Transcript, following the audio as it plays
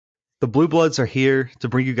The Bluebloods are here to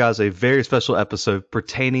bring you guys a very special episode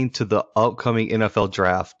pertaining to the upcoming NFL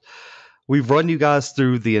draft. We've run you guys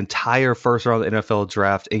through the entire first round of the NFL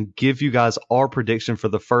draft and give you guys our prediction for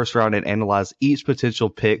the first round and analyze each potential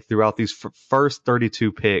pick throughout these first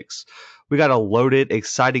 32 picks. We got a loaded,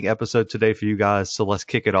 exciting episode today for you guys, so let's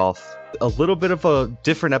kick it off. A little bit of a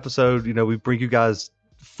different episode. We bring you guys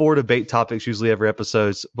four debate topics usually every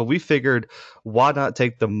episode, but we figured why not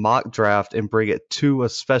take the mock draft and bring it to a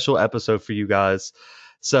special episode for you guys.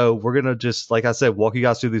 So we're going to just, like I said, walk you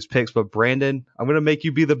guys through these picks. But Brandon, I'm going to make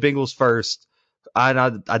you be the Bengals first. I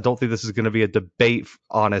don't think this is going to be a debate,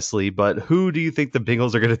 honestly, but who do you think the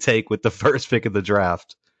Bengals are going to take with the first pick of the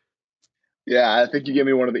draft? Yeah, I think you give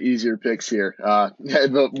me one of the easier picks here. One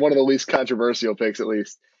of the least controversial picks, at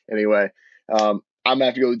least. Anyway, I'm gonna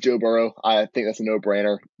have to go with Joe Burrow. I think that's a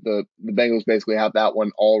no-brainer. The Bengals basically have that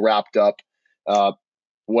one all wrapped up.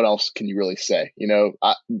 What else can you really say?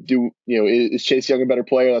 Is Chase Young a better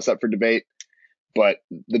player? That's up for debate. But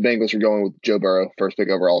the Bengals are going with Joe Burrow, first pick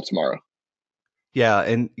overall tomorrow. Yeah,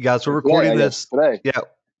 and guys, we're recording this today.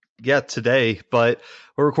 Yeah, today, but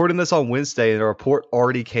we're recording this on Wednesday, and a report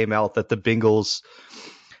already came out that the Bengals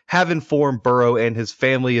have informed Burrow and his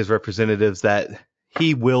family as representatives that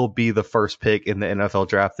he will be the first pick in the NFL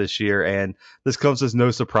draft this year. And this comes as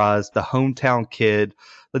no surprise. The hometown kid,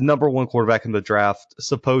 the number one quarterback in the draft,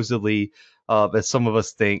 supposedly, as some of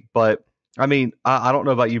us think. But I mean, I don't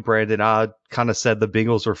know about you, Brandon. I kind of said the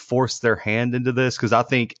Bengals were forced their hand into this because I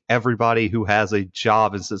think everybody who has a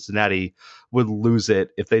job in Cincinnati would lose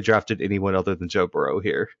it if they drafted anyone other than Joe Burrow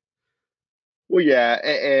here. Well, yeah,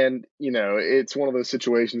 and it's one of those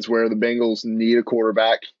situations where the Bengals need a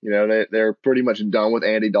quarterback. They're pretty much done with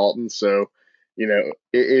Andy Dalton. So,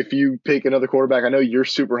 if you pick another quarterback, I know you're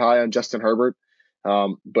super high on Justin Herbert,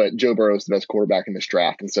 but Joe Burrow is the best quarterback in this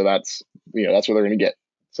draft, and so that's what they're going to get.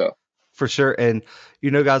 So. For sure. And,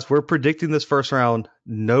 guys, we're predicting this first round.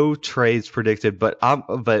 No trades predicted, but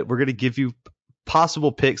we're going to give you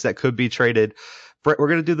possible picks that could be traded. We're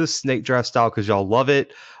going to do this snake draft style because y'all love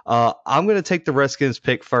it. I'm going to take the Redskins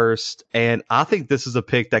pick first, and I think this is a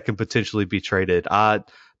pick that can potentially be traded. The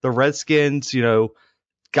Redskins,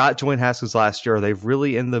 got Dwayne Haskins last year. Are they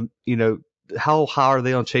really in the, how high are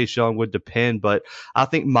they on Chase Young would depend, but I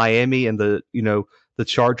think Miami and the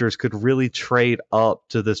Chargers could really trade up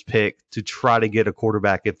to this pick to try to get a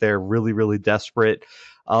quarterback if they're really, really desperate.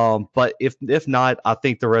 But if not, I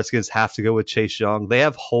think the Redskins have to go with Chase Young. They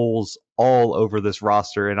have holes all over this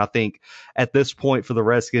roster, and I think at this point for the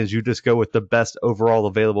Redskins, you just go with the best overall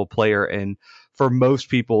available player. And for most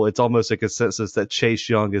people, it's almost a consensus that Chase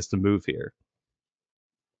Young is the move here.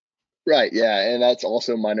 Right, yeah, and that's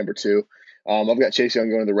also my number two. I've got Chase Young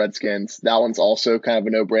going to the Redskins. That one's also kind of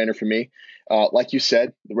a no-brainer for me. Like you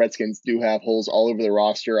said, the Redskins do have holes all over the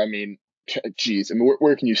roster. I mean, geez,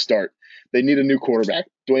 where can you start? They need a new quarterback.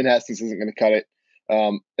 Dwayne Haskins isn't going to cut it.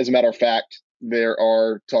 As a matter of fact, there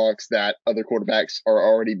are talks that other quarterbacks are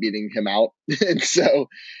already beating him out, and so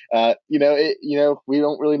we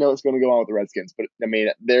don't really know what's going to go on with the Redskins. But I mean,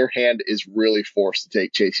 their hand is really forced to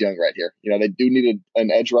take Chase Young right here. They do need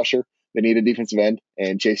an edge rusher. They need a defensive end,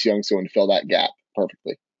 and Chase Young's going to fill that gap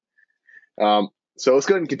perfectly. So let's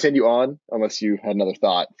go ahead and continue on, unless you had another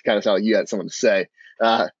thought. It kind of sounded like you had something to say.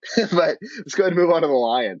 But let's go ahead and move on to the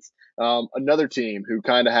Lions. Another team who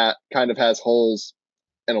kind of has holes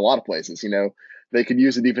in a lot of places. They could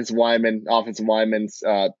use a defensive lineman, offensive linemen.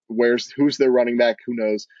 Who's their running back? Who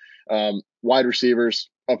knows? Wide receivers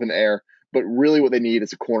up in the air. But really what they need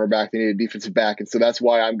is a cornerback. They need a defensive back. And so that's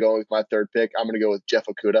why I'm going with my third pick. I'm going to go with Jeff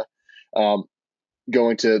Okudah,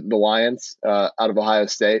 going to the Lions out of Ohio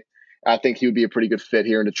State. I think he would be a pretty good fit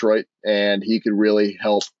here in Detroit, and he could really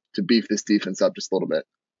help to beef this defense up just a little bit.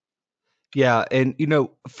 Yeah, and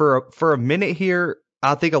for a minute here,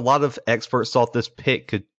 I think a lot of experts thought this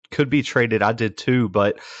pick could be traded. I did too,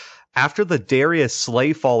 but after the Darius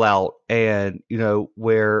Slay fallout, and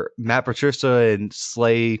where Matt Patricia and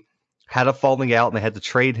Slay had a falling out and they had to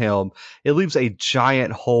trade him, it leaves a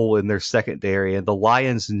giant hole in their secondary, and the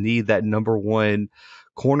Lions need that number one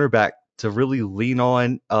cornerback to really lean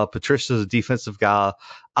on. Patricia's a defensive guy.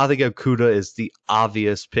 I think Okudah is the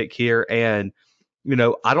obvious pick here, and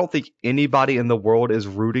I don't think anybody in the world is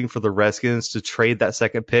rooting for the Redskins to trade that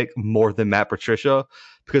second pick more than Matt Patricia,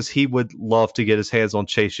 because he would love to get his hands on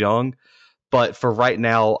Chase Young. But for right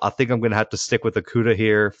now, I think I'm going to have to stick with Okudah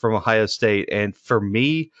here from Ohio State. And for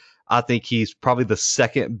me, I think he's probably the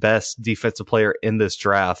second best defensive player in this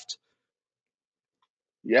draft.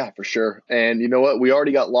 Yeah, for sure. And you know what? We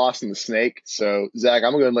already got lost in the snake. So, Zach,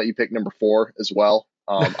 I'm going to let you pick number 4 as well.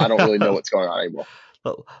 I don't really know what's going on anymore.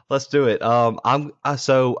 Let's do it.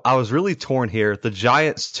 So I was really torn here. The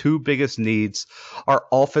Giants' two biggest needs are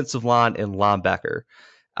offensive line and linebacker.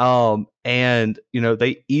 And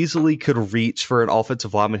they easily could reach for an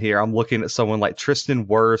offensive lineman here. I'm looking at someone like Tristan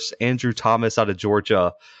Wirfs, Andrew Thomas out of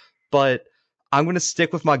Georgia, but I'm going to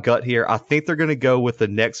stick with my gut here. I think they're going to go with the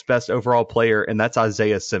next best overall player, and that's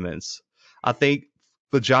Isaiah Simmons. I think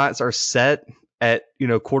the Giants are set at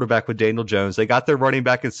quarterback with Daniel Jones. They got their running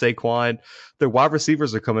back in Saquon. Their wide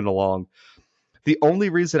receivers are coming along. The only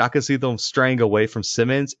reason I can see them straying away from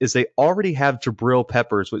Simmons is they already have Jabril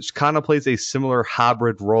Peppers, which kind of plays a similar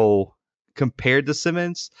hybrid role compared to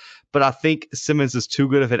Simmons. But I think Simmons is too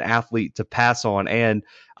good of an athlete to pass on. And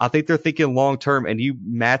I think they're thinking long term, and you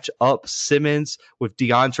match up Simmons with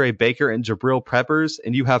DeAndre Baker and Jabril Peppers,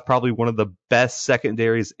 and you have probably one of the best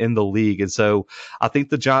secondaries in the league. And so I think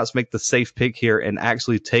the Giants make the safe pick here and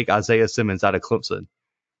actually take Isaiah Simmons out of Clemson.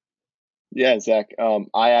 Yeah, Zach.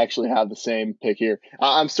 I actually have the same pick here.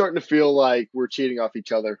 I'm starting to feel like we're cheating off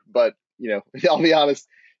each other, but I'll be honest.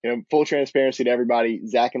 Full transparency to everybody.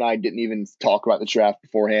 Zach and I didn't even talk about the draft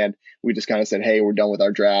beforehand. We just kind of said, "Hey, we're done with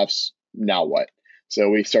our drafts. Now what?" So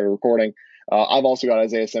we started recording. I've also got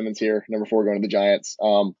Isaiah Simmons here, number 4, going to the Giants.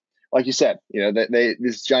 Like you said,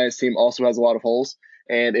 this Giants team also has a lot of holes,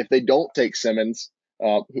 and if they don't take Simmons,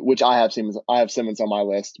 which I have Simmons on my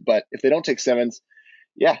list, but if they don't take Simmons,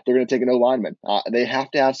 yeah, they're going to take an O lineman. They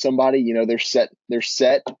have to have somebody. They're set. They're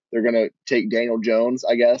set. They're going to take Daniel Jones.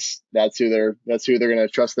 I guess that's who they're going to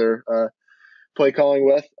trust their play calling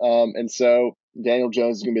with. And so Daniel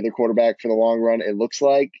Jones is going to be their quarterback for the long run. It looks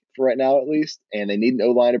like for right now, at least. And they need an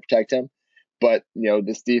O line to protect him. But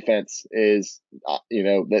this defense is,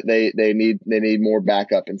 that they need more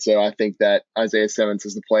backup. And so I think that Isaiah Simmons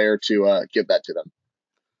is the player to give that to them.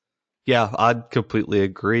 Yeah, I'd completely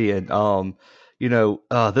agree. And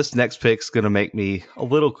this next pick's gonna make me a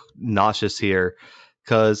little nauseous here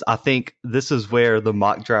because I think this is where the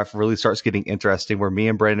mock draft really starts getting interesting, where me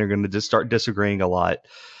and Brandon are gonna just start disagreeing a lot.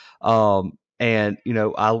 And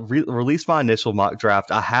I'll release my initial mock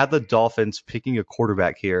draft. I had the Dolphins picking a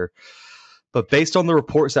quarterback here, but based on the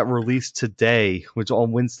reports that were released today, which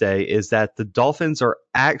on Wednesday, is that the Dolphins are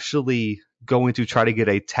actually going to try to get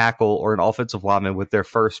a tackle or an offensive lineman with their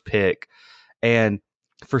first pick. And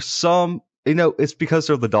for some, it's because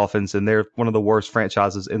they're the Dolphins and they're one of the worst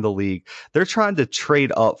franchises in the league. They're trying to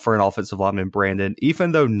trade up for an offensive lineman, Brandon,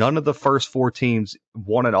 even though none of the first 4 teams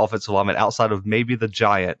want an offensive lineman outside of maybe the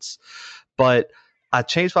Giants. But I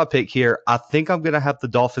changed my pick here. I think I'm going to have the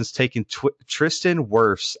Dolphins taking Tristan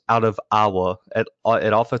Wirfs out of Iowa at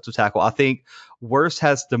offensive tackle. I think Wirfs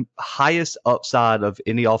has the highest upside of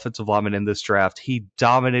any offensive lineman in this draft. He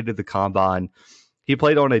dominated the combine. He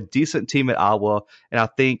played on a decent team at Iowa, and I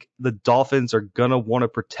think the Dolphins are going to want to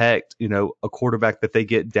protect, a quarterback that they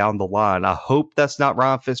get down the line. I hope that's not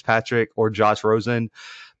Ryan Fitzpatrick or Josh Rosen,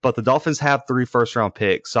 but the Dolphins have 3 first-round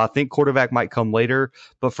picks, so I think quarterback might come later.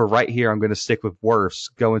 But for right here, I'm going to stick with Wirfs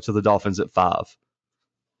going to the Dolphins at 5.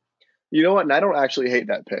 You know what? And I don't actually hate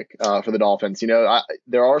that pick for the Dolphins.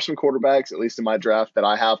 There are some quarterbacks, at least in my draft, that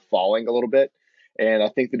I have falling a little bit, and I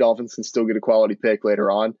think the Dolphins can still get a quality pick later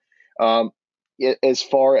on. Um, as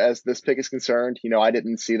far as this pick is concerned, I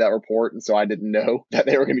didn't see that report, and so I didn't know that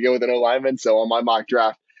they were going to go with an O lineman. So on my mock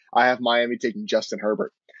draft, I have Miami taking Justin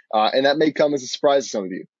Herbert, and that may come as a surprise to some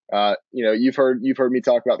of you. You've heard me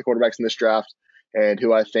talk about the quarterbacks in this draft and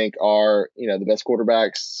who I think are the best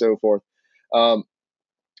quarterbacks, so forth.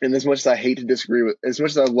 And as much as I hate to disagree with, as much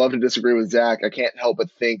as I love to disagree with Zach, I can't help but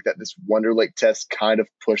think that this Wonder Lake test kind of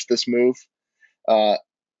pushed this move. Uh,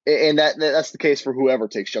 and that's the case for whoever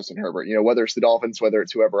takes Justin Herbert. Whether it's the Dolphins, whether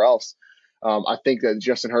it's whoever else. I think that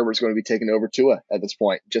Justin Herbert is going to be taking over Tua at this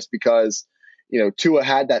point, just because Tua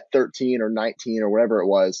had that 13 or 19 or whatever it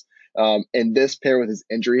was. And this pair with his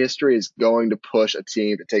injury history is going to push a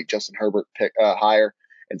team to take Justin Herbert higher.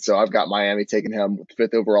 And so I've got Miami taking him with the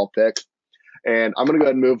 5th overall pick. And I'm going to go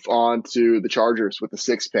ahead and move on to the Chargers with the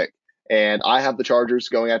 6th pick. And I have the Chargers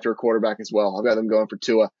going after a quarterback as well. I've got them going for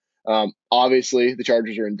Tua. Obviously, the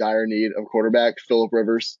Chargers are in dire need of a quarterback. Phillip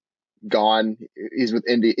Rivers gone. He's with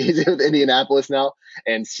He's with Indianapolis now,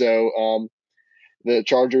 and so the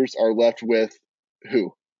Chargers are left with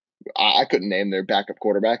who? I couldn't name their backup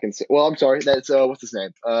quarterback. And so, well, I'm sorry. That's what's his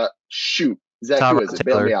name? Shoot, Zach. Who is Tyrod it?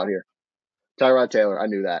 Bail me Taylor. out here. Tyrod Taylor. I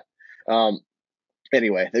knew that.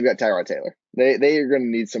 Anyway, they've got Tyrod Taylor. They are going to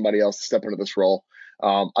need somebody else to step into this role.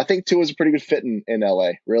 I think Tua is a pretty good fit in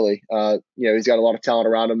LA. Really, he's got a lot of talent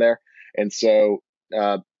around him there, and so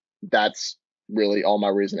that's really all my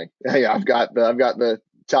reasoning. Yeah, I've got the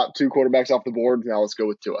top 2 quarterbacks off the board. Now let's go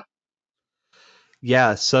with Tua.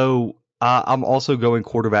 Yeah, so I'm also going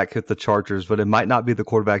quarterback at the Chargers, but it might not be the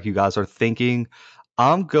quarterback you guys are thinking.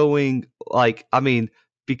 I'm going I mean,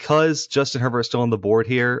 because Justin Herbert's still on the board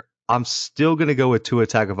here, I'm still going to go with Tua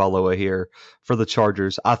Tagovailoa here for the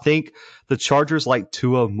Chargers. I think the Chargers like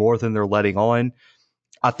Tua more than they're letting on.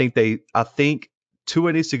 I think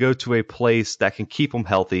Tua needs to go to a place that can keep him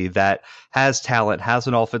healthy, that has talent, has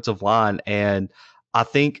an offensive line, and I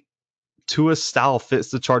think Tua's style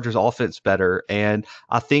fits the Chargers offense better. And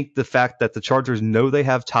I think the fact that the Chargers know they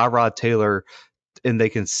have Tyrod Taylor and they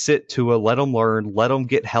can sit Tua, let him learn, let him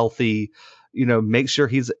get healthy, make sure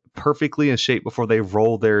he's perfectly in shape before they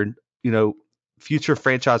roll their, future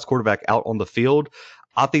franchise quarterback out on the field.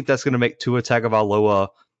 I think that's going to make Tua Tagovailoa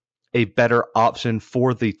a better option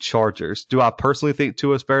for the Chargers. Do I personally think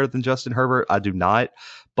Tua is better than Justin Herbert? I do not.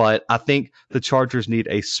 But I think the Chargers need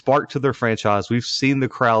a spark to their franchise. We've seen the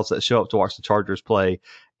crowds that show up to watch the Chargers play,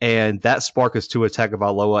 and that spark is Tua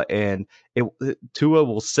Tagovailoa, and Tua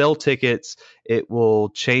will sell tickets. It will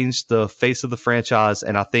change the face of the franchise,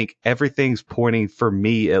 and I think everything's pointing, for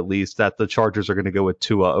me at least, that the Chargers are going to go with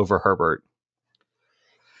Tua over Herbert.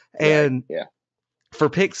 Right. And Yeah. for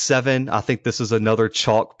pick 7, I think this is another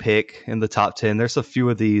chalk pick in the top 10. There's a few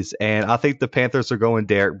of these, and I think the Panthers are going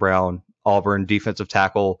Derek Brown, Auburn, defensive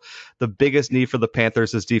tackle. The biggest need for the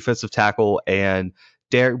Panthers is defensive tackle, and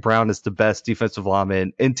Derek Brown is the best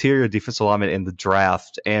interior defensive lineman in the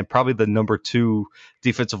draft, and probably the number 2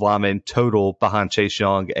 defensive lineman total behind Chase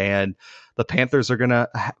Young. And the Panthers are going to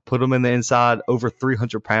put him in the inside, over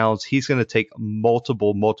 300 pounds. He's going to take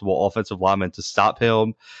multiple offensive linemen to stop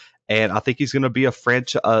him. And I think he's going to be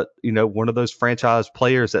one of those franchise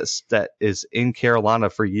players that is in Carolina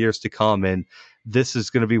for years to come. And this is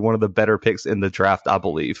going to be one of the better picks in the draft, I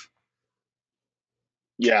believe.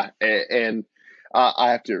 Yeah, and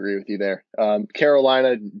I have to agree with you there.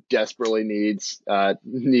 Carolina desperately needs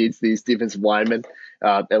these defensive linemen.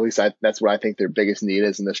 At least that's what I think their biggest need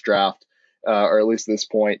is in this draft, or at least at this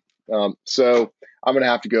point. So I'm going to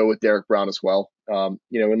have to go with Derek Brown as well. And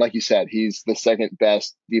like you said, he's the second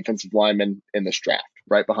best defensive lineman in this draft,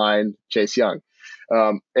 right behind Chase Young.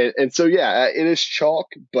 And so, yeah, it is chalk,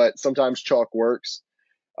 but sometimes chalk works.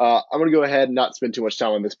 I'm going to go ahead and not spend too much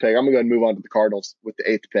time on this pick. I'm going to go ahead and move on to the Cardinals with the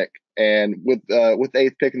 8th pick. And with the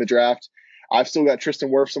 8th pick in the draft, I've still got Tristan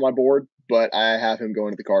Wirfs on my board, but I have him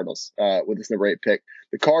going to the Cardinals with this number 8 pick.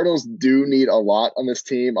 The Cardinals do need a lot on this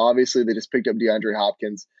team. Obviously, they just picked up DeAndre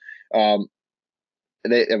Hopkins.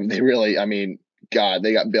 They really, I mean, God,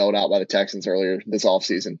 they got bailed out by the Texans earlier this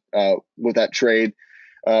offseason with that trade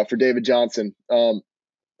for David Johnson.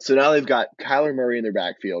 So now they've got Kyler Murray in their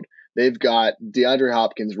backfield. They've got DeAndre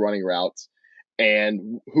Hopkins running routes.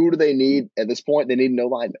 And who do they need at this point? They need no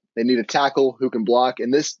lineman. They need a tackle who can block. In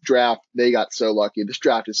this draft, they got so lucky. This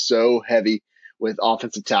draft is so heavy with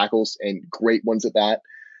offensive tackles and great ones at that.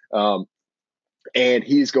 And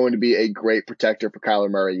he's going to be a great protector for Kyler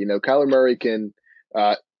Murray. Kyler Murray can,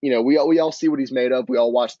 we all see what he's made of. We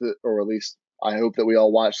all watched or at least I hope that we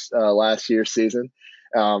all watched last year's season.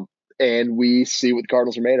 And we see what the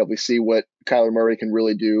Cardinals are made of. We see what Kyler Murray can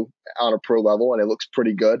really do on a pro level, and it looks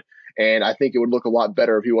pretty good. And I think it would look a lot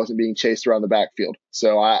better if he wasn't being chased around the backfield.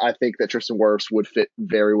 So I think that Tristan Wirfs would fit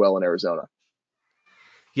very well in Arizona.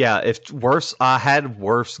 Yeah, I had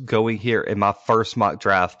Wirfs going here in my first mock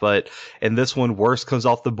draft, but in this one, Wirfs comes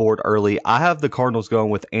off the board early. I have the Cardinals going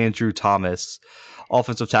with Andrew Thomas,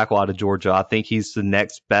 offensive tackle out of Georgia. I think he's the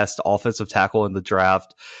next best offensive tackle in the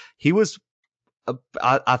draft. He was,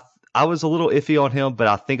 I was a little iffy on him, but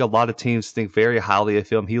I think a lot of teams think very highly of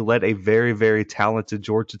him. He led a very, very talented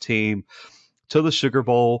Georgia team to the Sugar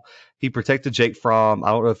Bowl. He protected Jake Fromm.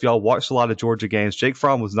 I don't know if y'all watched a lot of Georgia games. Jake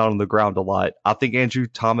Fromm was not on the ground a lot. I think Andrew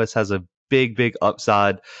Thomas has a big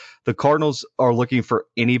upside. The Cardinals are looking for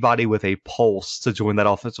anybody with a pulse to join that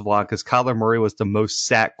offensive line because Kyler Murray was the most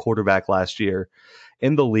sacked quarterback last year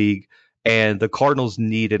in the league. And the Cardinals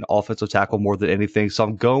need an offensive tackle more than anything. So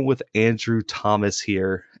I'm going with Andrew Thomas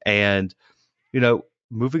here. And,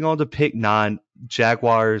 moving on to pick 9,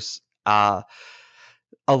 Jaguars. A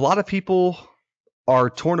lot of people are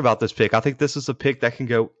torn about this pick. I think this is a pick that can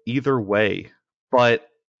go either way. But,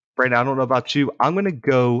 Brandon, I don't know about you. I'm going to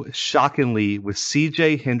go shockingly with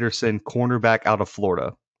C.J. Henderson, cornerback out of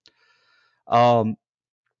Florida. I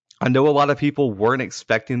know a lot of people weren't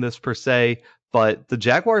expecting this per se, but the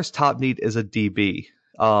Jaguars' top need is a DB.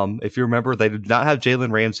 If you remember, they do not have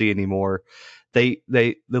Jalen Ramsey anymore.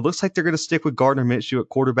 It looks like they're going to stick with Gardner Minshew at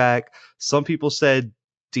quarterback. Some people said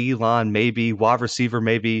D-line maybe, wide receiver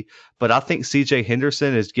maybe, but I think CJ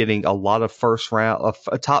Henderson is getting a lot of first round,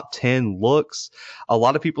 a top 10 looks. A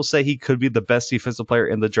lot of people say he could be the best defensive player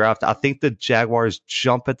in the draft. I think the Jaguars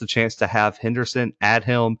jump at the chance to have Henderson, add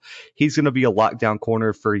him. He's going to be a lockdown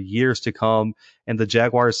corner for years to come, and the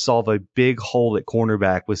Jaguars solve a big hole at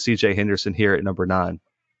cornerback with CJ Henderson here at number 9.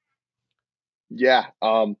 Yeah,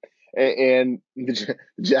 and the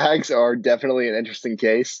Jags are definitely an interesting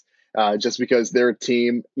case, just because they're a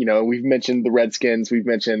team. We've mentioned the Redskins, we've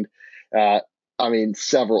mentioned, uh, I mean,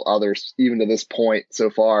 several others even to this point so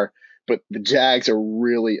far. But the Jags are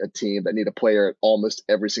really a team that need a player at almost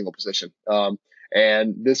every single position.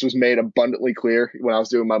 And this was made abundantly clear when I was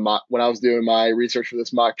doing my research for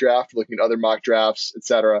this mock draft, looking at other mock drafts,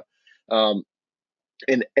 etc.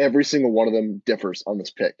 And every single one of them differs on this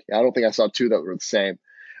pick. I don't think I saw two that were the same.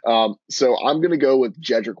 So I'm going to go with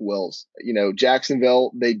Jedrick Wills.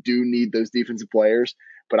 Jacksonville, they do need those defensive players,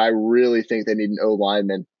 but I really think they need an O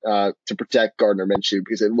lineman to protect Gardner Minshew,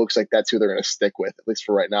 because it looks like that's who they're going to stick with, at least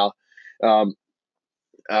for right now.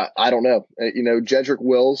 I don't know. Jedrick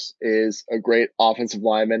Wills is a great offensive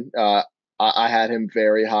lineman. I had him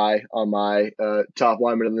very high on my top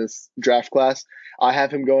lineman in this draft class. I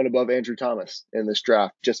have him going above Andrew Thomas in this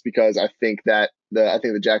draft, just because I think that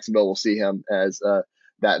the Jacksonville will see him as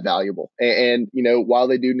that valuable. And while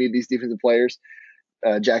they do need these defensive players,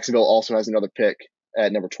 Jacksonville also has another pick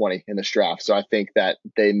at number 20 in this draft. So I think that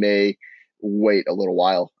they may wait a little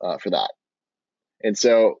while for that. And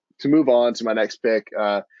so to move on to my next pick,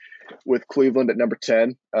 with Cleveland at number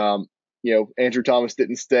 10, Andrew Thomas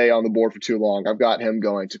didn't stay on the board for too long. I've got him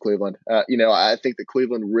going to Cleveland. I think that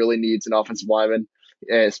Cleveland really needs an offensive lineman,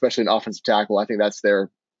 especially an offensive tackle. I think that's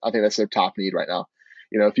their top need right now.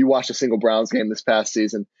 If you watched a single Browns game this past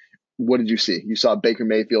season, what did you see? You saw Baker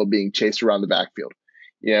Mayfield being chased around the backfield.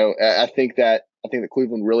 I think that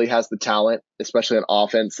Cleveland really has the talent, especially on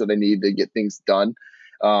offense, so they need to get things done.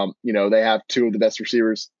 They have two of the best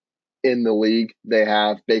receivers in the league. They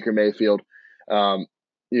have Baker Mayfield.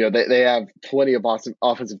 They have plenty of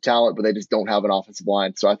offensive talent, but they just don't have an offensive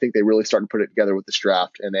line. So I think they really start to put it together with this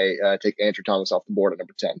draft, and they take Andrew Thomas off the board at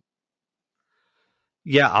number 10.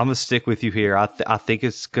 Yeah, I'm gonna stick with you here. I think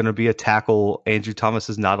it's gonna be a tackle. Andrew Thomas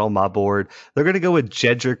is not on my board. They're gonna go with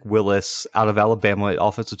Jedrick Willis out of Alabama,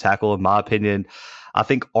 offensive tackle. In my opinion, I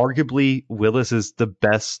think arguably Willis is the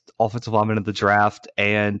best offensive lineman in the draft.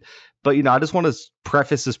 But I just want to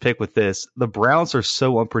preface this pick with this: the Browns are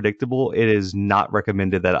so unpredictable. It is not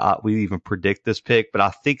recommended that we even predict this pick. But I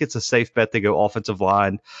think it's a safe bet to go offensive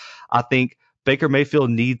line. I think Baker Mayfield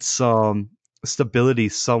needs some stability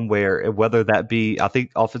somewhere, and whether that be, I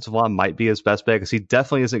think offensive line might be his best bet, because he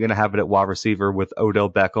definitely isn't going to have it at wide receiver with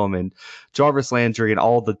Odell Beckham and Jarvis Landry and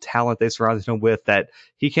all the talent they surrounded him with, that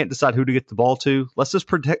he can't decide who to get the ball to. Let's just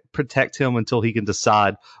protect him until he can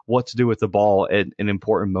decide what to do with the ball in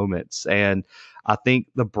important moments. And I think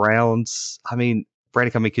the Browns,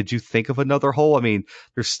 Brandon, could you think of another hole?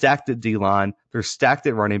 They're stacked at D-line, they're stacked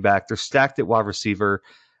at running back, they're stacked at wide receiver.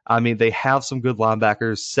 They have some good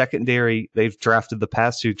linebackers. Secondary, they've drafted the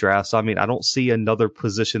past two drafts. I don't see another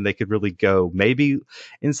position they could really go. Maybe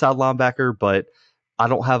inside linebacker, but I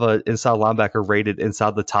don't have an inside linebacker rated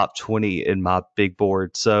inside the top 20 in my big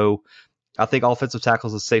board. So I think offensive tackle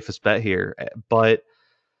is the safest bet here. But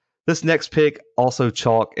this next pick, also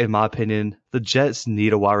chalk, in my opinion. The Jets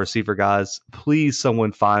need a wide receiver, guys. Please,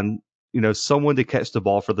 someone find someone to catch the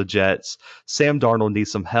ball for the Jets. Sam Darnold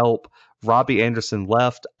needs some help. Robbie Anderson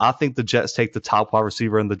left. I think the Jets take the top wide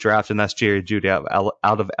receiver in the draft, and that's Jerry Jeudy out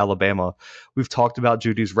of Alabama. We've talked about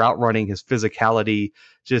Judy's route running, his physicality.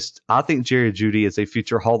 I think Jerry Jeudy is a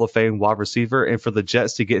future Hall of Fame wide receiver, and for the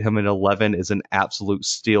Jets to get him in 11 is an absolute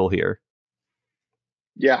steal here.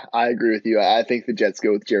 Yeah, I agree with you. I think the Jets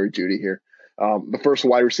go with Jerry Jeudy here. The first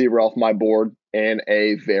wide receiver off my board in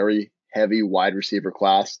a very heavy wide receiver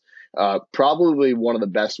class. Probably one of the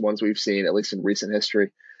best ones we've seen, at least in recent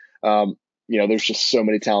history. There's just so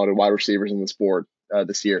many talented wide receivers in this board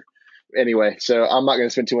this year. Anyway, so I'm not going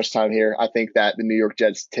to spend too much time here. I think that the New York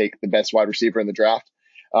Jets take the best wide receiver in the draft.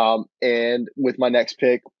 And with my next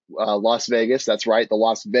pick, Las Vegas, that's right, the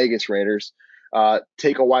Las Vegas Raiders,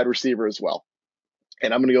 take a wide receiver as well.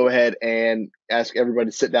 And I'm going to go ahead and ask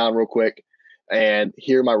everybody to sit down real quick and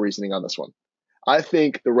hear my reasoning on this one. I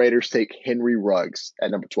think the Raiders take Henry Ruggs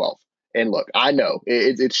at number 12. And look, I know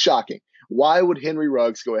it's shocking. Why would Henry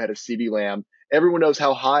Ruggs go ahead of CeeDee Lamb? Everyone knows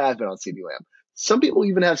how high I've been on CeeDee Lamb. Some people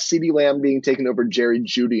even have CeeDee Lamb being taken over Jerry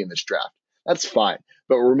Jeudy in this draft. That's fine.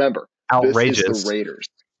 But remember, Outrageous. This is the Raiders.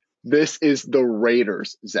 This is the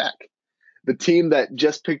Raiders, Zach. The team that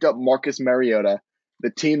just picked up Marcus Mariota,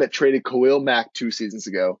 the team that traded Khalil Mack 2 seasons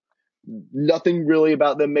ago. Nothing really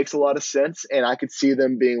about them makes a lot of sense, and I could see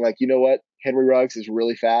them being like, you know what, Henry Ruggs is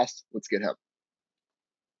really fast. Let's get him.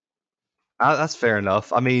 That's fair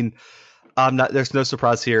enough. I mean, I'm not. There's no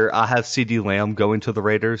surprise here. I have CD Lamb going to the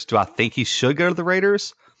Raiders. Do I think he should go to the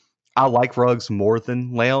Raiders? I like Ruggs more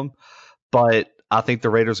than Lamb, but I think the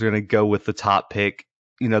Raiders are going to go with the top pick.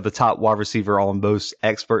 You know, the top wide receiver on most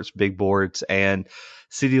experts' big boards, and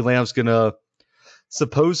CD Lamb's going to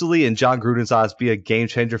supposedly, in John Gruden's eyes, be a game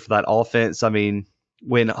changer for that offense. I mean,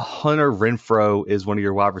 when Hunter Renfrow is one of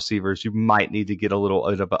your wide receivers, you might need to get a little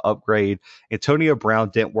bit of an upgrade. Antonio Brown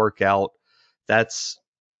didn't work out. That's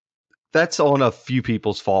that's on a few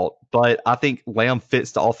people's fault, but I think Lamb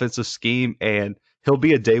fits the offensive scheme, and he'll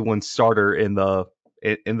be a day one starter in the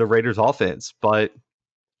Raiders offense. But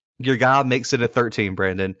your guy makes it at 13,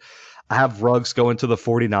 Brandon. I have Ruggs going to the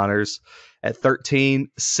 49ers at 13.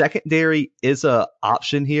 Secondary is a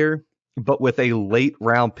option here, but with a late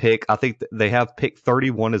round pick, I think they have pick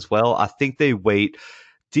 31 as well. I think they wait.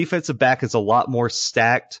 Defensive back is a lot more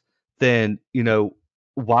stacked than,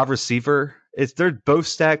 wide receiver. They're both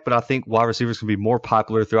stacked, but I think wide receivers can be more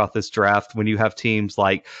popular throughout this draft when you have teams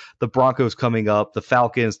like the Broncos coming up, the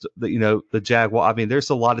Falcons, the Jaguars. I mean, there's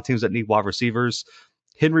a lot of teams that need wide receivers.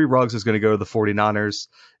 Henry Ruggs is going to go to the 49ers.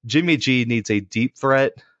 Jimmy G needs a deep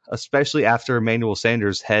threat, especially after Emmanuel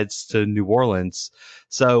Sanders heads to New Orleans.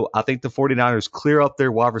 So I think the 49ers clear up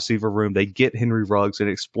their wide receiver room. They get Henry Ruggs, an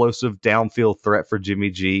explosive downfield threat for Jimmy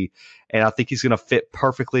G. And I think he's going to fit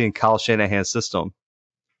perfectly in Kyle Shanahan's system.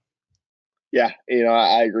 Yeah,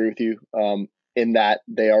 I agree with you in that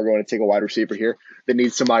they are going to take a wide receiver here. They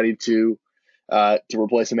need somebody to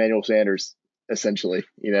replace Emmanuel Sanders. Essentially,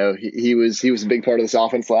 he was a big part of this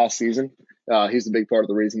offense last season. He's a big part of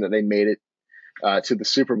the reason that they made it to the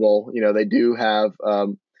Super Bowl. They do have a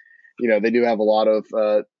lot of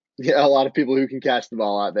a lot of people who can catch the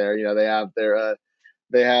ball out there. They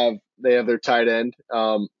have their tight end.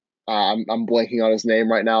 I'm blanking on his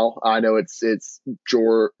name right now. I know it's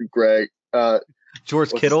George Greg.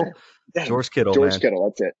 George Kittle. George Kittle. George man. Kittle.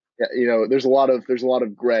 That's it. Yeah, there's a lot of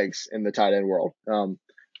Gregs in the tight end world.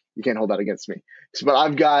 You can't hold that against me. But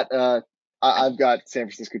I've got San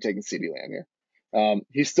Francisco taking CeeDee Lamb here.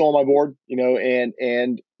 He's still on my board,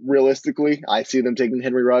 and realistically, I see them taking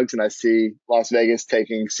Henry Ruggs, and I see Las Vegas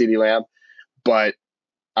taking CeeDee Lamb. But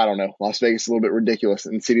I don't know. Las Vegas is a little bit ridiculous,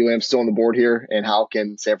 and CeeDee Lamb's still on the board here. And how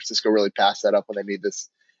can San Francisco really pass that up when they need this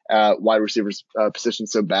wide receivers position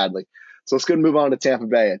so badly? So let's go and move on to Tampa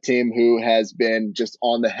Bay, a team who has been just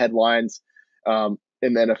on the headlines in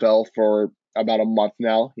the NFL for about a month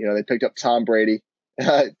now. They picked up Tom Brady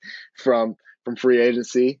from free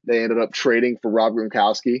agency. They ended up trading for Rob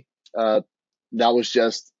Gronkowski. That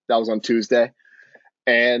was on Tuesday.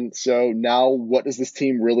 And so now what does this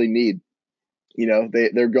team really need?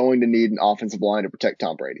 They're going to need an offensive line to protect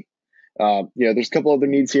Tom Brady. There's a couple other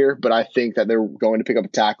needs here, but I think that they're going to pick up a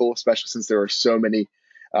tackle, especially since there are so many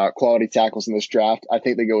quality tackles in this draft. I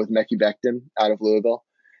think they go with Mekhi Becton out of Louisville.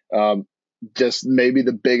 Just maybe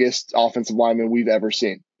the biggest offensive lineman we've ever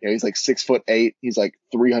seen. He's like 6'8". He's like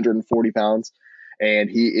 340 pounds, and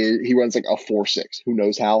he runs like a 4.6. Who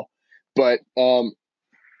knows how? But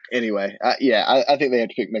anyway, I think they have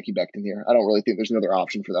to pick Mekhi Becton here. I don't really think there's another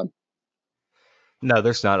option for them. No,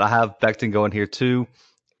 there's not. I have Becton going here too.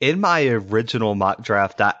 In my original mock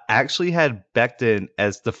draft, I actually had Becton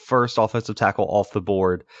as the first offensive tackle off the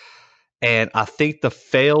board. And I think the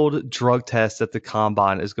failed drug test at the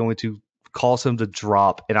combine is going to cause him to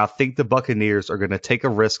drop. And I think the Buccaneers are going to take a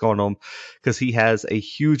risk on him because he has a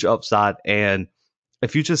huge upside. And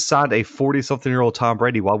if you just signed a 40-something-year-old Tom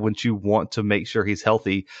Brady, why wouldn't you want to make sure he's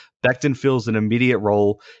healthy? Becton fills an immediate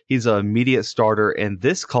role. He's an immediate starter. And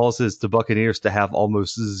this causes the Buccaneers to have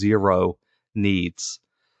almost zero needs.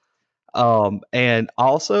 And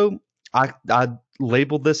also, I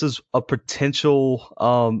labeled this as a potential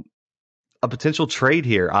trade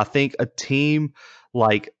here. I think a team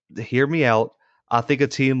like, hear me out. I think a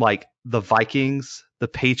team like the Vikings, the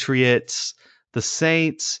Patriots, the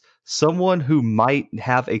Saints, someone who might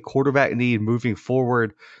have a quarterback need moving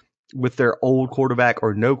forward with their old quarterback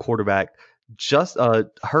or no quarterback. Just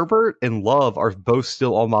Herbert and Love are both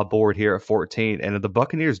still on my board here at 14, and the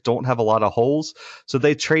Buccaneers don't have a lot of holes, so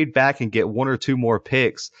they trade back and get one or two more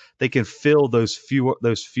picks. They can fill those few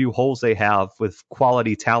holes they have with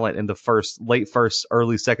quality talent in the late first,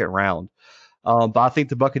 early second round. But I think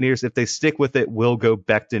the Buccaneers, if they stick with it, will go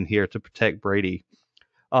Becton here to protect Brady.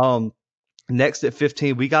 Next at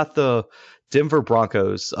 15, we got the Denver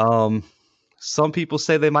Broncos. Some people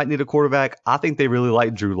say they might need a quarterback. I think they really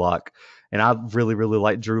like Drew Lock. And I really, really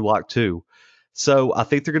like Drew Lock too. So I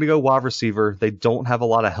think they're going to go wide receiver. They don't have a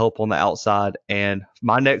lot of help on the outside. And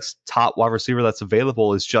my next top wide receiver that's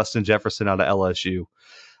available is Justin Jefferson out of LSU.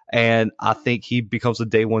 And I think he becomes a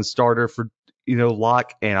day one starter for,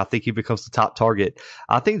 Locke. And I think he becomes the top target.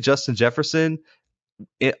 I think Justin Jefferson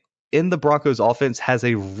it, in the Broncos offense has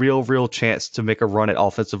a real chance to make a run at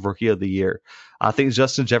offensive rookie of the year. I think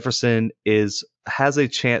Justin Jefferson has a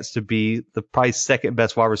chance to be the probably second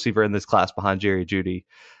best wide receiver in this class behind Jerry Jeudy.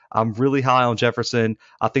 I'm really high on Jefferson.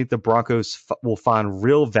 I think the Broncos will find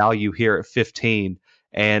real value here at 15,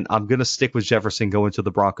 and I'm going to stick with Jefferson going to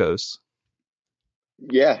the Broncos.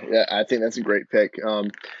 Yeah, I think that's a great pick.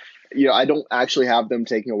 I don't actually have them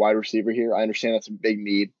taking a wide receiver here. I understand that's a big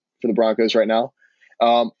need for the Broncos right now.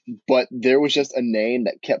 Um, but there was just a name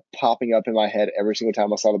that kept popping up in my head every single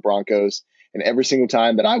time I saw the Broncos, and every single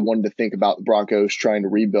time that I wanted to think about the Broncos trying to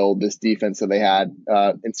rebuild this defense that they had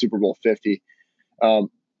in Super Bowl 50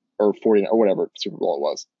 or 40 or whatever Super Bowl it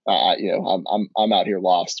was. I'm out here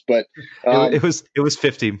lost, but It was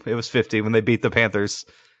 50. It was 50 when they beat the Panthers.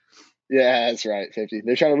 yeah, that's right. 50.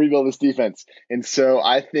 They're trying to rebuild this defense. And so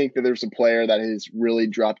I think that there's a player that has really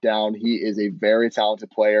dropped down. He is a very talented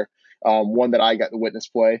player, one that I got to witness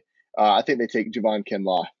play. I think they take Javon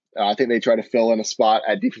Kinlaw. I think they try to fill in a spot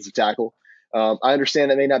at defensive tackle. I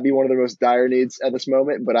understand that may not be one of their most dire needs at this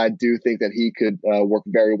moment, but I do think that he could work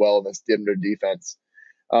very well in this Denver defense.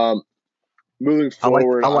 Um, Moving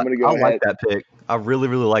forward, I'm going to I go like ahead. that pick. I really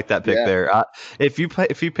like that pick Yeah, there. If you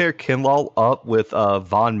pair Kinlaw up with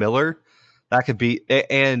Von Miller, that could be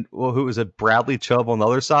and well, who was it? Bradley Chubb on the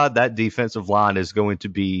other side. That defensive line is going to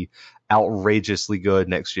be outrageously good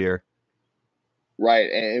next year. right.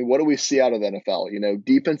 And what do we see out of the NFL?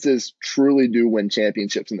 Defenses truly do win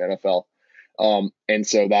championships in the NFL. And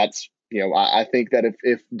so that's, I think that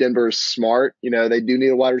if Denver is smart, they do need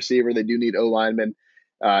a wide receiver, they do need O linemen,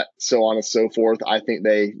 so on and so forth. I think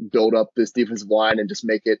they build up this defensive line and just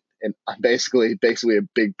make it and basically a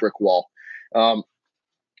big brick wall. Um,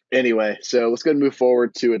 anyway, so let's go and move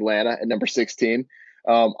forward to Atlanta at number 16.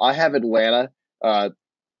 I have Atlanta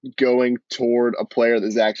going toward a player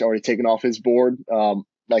that Zach's already taken off his board.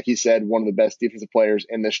 Like he said, one of the best defensive players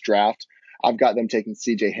in this draft. I've got them taking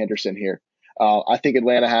CJ Henderson here. I think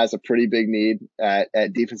Atlanta has a pretty big need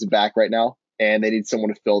at defensive back right now, and they need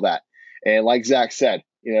someone to fill that. And like Zach said,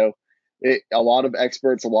 a lot of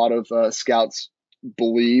experts, a lot of scouts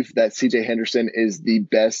believe that CJ Henderson is the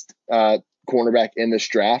best cornerback in this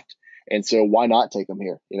draft. And so why not take him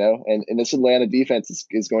here? And this Atlanta defense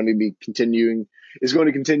is going to be continue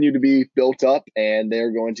to be built up, and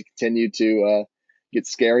they're going to continue to get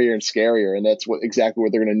scarier and scarier, and that's exactly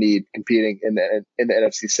what they're going to need competing in the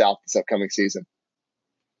NFC South this upcoming season.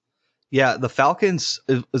 Yeah, the Falcons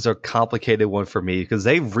is a complicated one for me because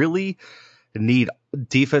they really need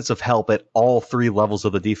defensive help at all three levels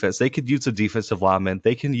of the defense. They could use a defensive lineman,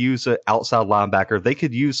 they can use an outside linebacker, they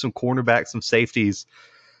could use some cornerbacks, some safeties.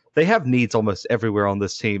 They have needs almost everywhere on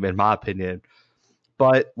this team, in my opinion.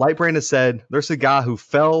 But like Brandon said, there's a guy who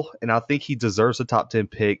fell, and I think he deserves a top 10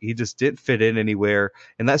 pick. He just didn't fit in anywhere,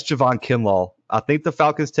 and that's Javon Kinlaw. I think the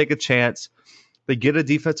Falcons take a chance. They get a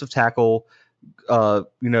defensive tackle. Uh,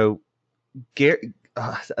 you know,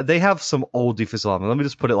 they have some old defensive linemen. Let me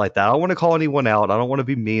just put it like that. I don't want to call anyone out. I don't want to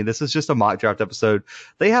be mean. This is just a mock draft episode.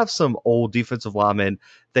 They have some old defensive linemen.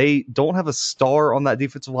 They don't have a star on that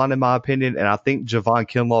defensive line, in my opinion, and I think Javon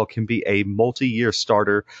Kinlaw can be a multi-year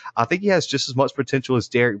starter. I think he has just as much potential as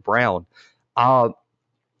Derek Brown. Uh,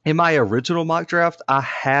 in my original mock draft, I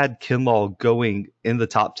had Kinlaw going in the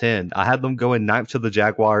top 10. I had them going ninth to the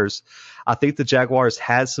Jaguars. I think the Jaguars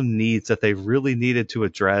had some needs that they really needed to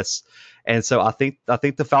address. And so I think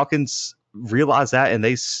the Falcons realized that, and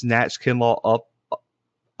they snatched Kinlaw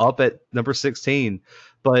up at number 16.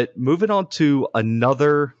 But moving on to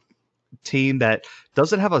another team that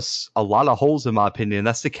doesn't have a lot of holes, in my opinion,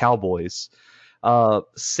 that's the Cowboys.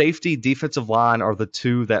 Safety, defensive line are the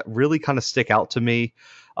two that really kind of stick out to me.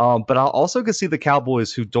 But I also can see the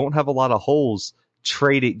Cowboys, who don't have a lot of holes,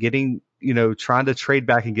 trying to trade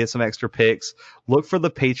back and get some extra picks. Look for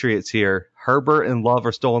the Patriots here. Herbert and Love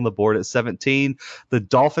are still on the board at 17. The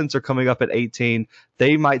Dolphins are coming up at 18.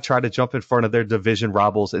 They might try to jump in front of their division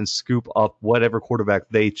rivals and scoop up whatever quarterback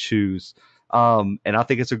they choose. And I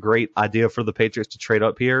think it's a great idea for the Patriots to trade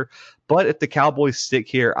up here. But if the Cowboys stick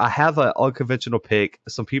here, I have an unconventional pick.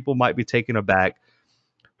 Some people might be taken aback.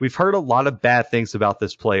 We've heard a lot of bad things about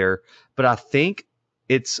this player, but I think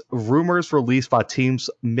it's rumors released by teams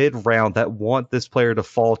mid-round that want this player to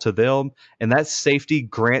fall to them, and that's safety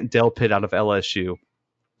Grant Delpit out of LSU.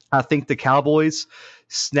 I think the Cowboys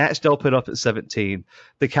snatched Delpit up at 17.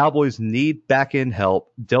 The Cowboys need back end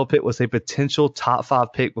help. Delpit was a potential top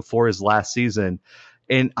 5 pick before his last season.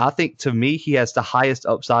 And I think, to me, he has the highest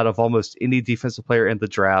upside of almost any defensive player in the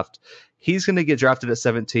draft. He's going to get drafted at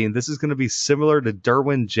 17. This is going to be similar to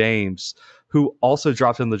Derwin James, who also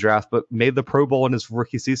dropped in the draft but made the Pro Bowl in his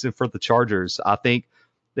rookie season for the Chargers. I think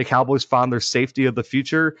the Cowboys find their safety of the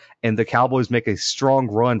future, and the Cowboys make a strong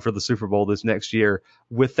run for the Super Bowl this next year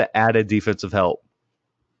with the added defensive help.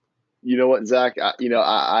 You know what, Zach?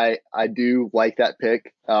 I do like that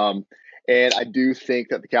pick, and I do think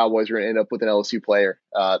that the Cowboys are going to end up with an LSU player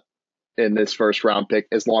in this first round pick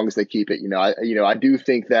as long as they keep it. I do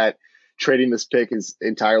think that trading this pick is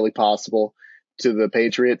entirely possible to the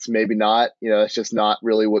Patriots. Maybe not. It's just not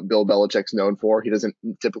really what Bill Belichick's known for. He doesn't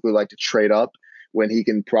typically like to trade up when he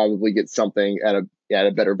can probably get something at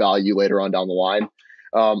a better value later on down the line.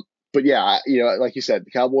 But yeah, like you said,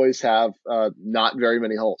 the Cowboys have not very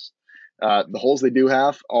many holes. The holes they do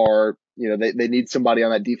have are, they need somebody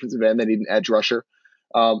on that defensive end. They need an edge rusher.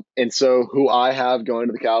 And so who I have going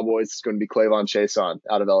to the Cowboys is going to be Clavon Chason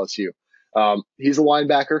out of LSU. He's a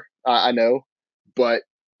linebacker, I know, but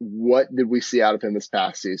what did we see out of him this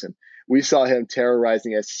past season? We saw him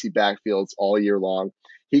terrorizing SEC backfields all year long.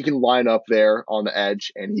 He can line up there on the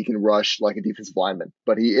edge and he can rush like a defensive lineman,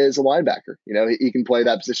 but he is a linebacker. He can play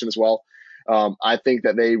that position as well. I think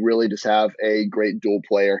that they really just have a great dual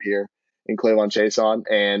player here in Clavon Chason,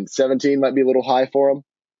 and 17 might be a little high for him,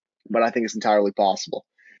 but I think it's entirely possible.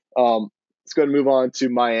 Let's go ahead and move on to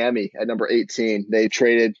Miami at number 18. They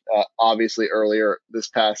traded obviously earlier this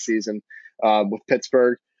past season with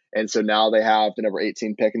Pittsburgh, and so now they have the number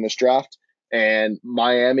 18 pick in this draft. And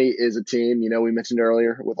Miami is a team, we mentioned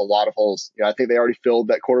earlier, with a lot of holes. I think they already filled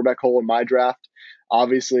that quarterback hole in my draft.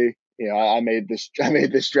 Obviously, I made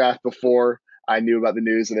this draft before I knew about the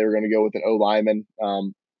news that they were going to go with an O lineman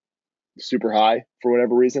super high for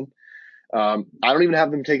whatever reason. I don't even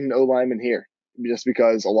have them taking an O lineman here, just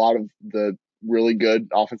because a lot of the really good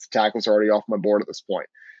offensive tackles are already off my board at this point.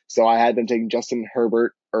 So I had them taking Justin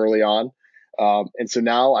Herbert early on. And so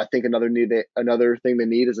now I think another thing they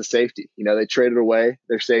need is a safety. They traded away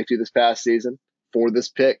their safety this past season for this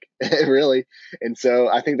pick, really. And so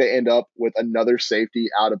I think they end up with another safety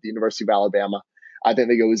out of the University of Alabama. I think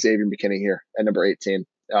they go with Xavier McKinney here at number 18.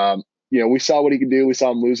 We saw what he could do. We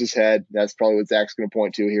saw him lose his head. That's probably what Zach's going to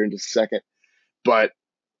point to here in just a second. But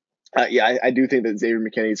I do think that Xavier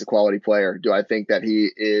McKinney is a quality player. Do I think that he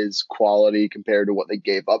is quality compared to what they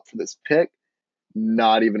gave up for this pick?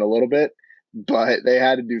 Not even a little bit. But they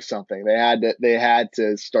had to do something. They had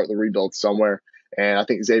to start the rebuild somewhere, and I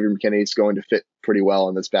think Xavier McKinney is going to fit pretty well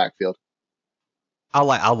in this backfield. I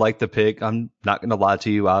like the pick. I'm not going to lie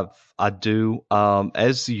to you. I do.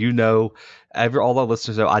 As you know, all our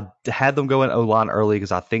listeners know, I had them go in O-line early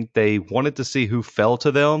because I think they wanted to see who fell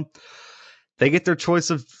to them. They get their choice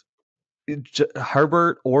of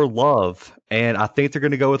Herbert or Love, and I think they're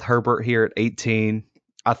going to go with Herbert here at 18.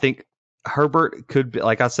 I think Herbert could be,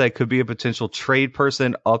 like I said, could be a potential trade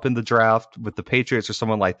person up in the draft with the Patriots or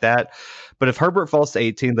someone like that. But if Herbert falls to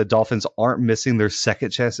 18, the Dolphins aren't missing their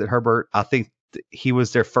second chance at Herbert. I think he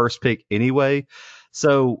was their first pick anyway.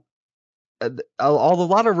 So a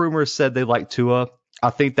lot of rumors said they like Tua.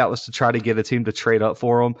 I think that was to try to get a team to trade up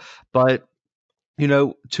for him. But,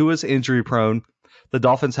 Tua's injury prone. The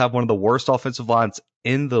Dolphins have one of the worst offensive lines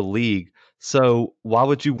in the league. So why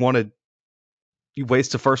would you want to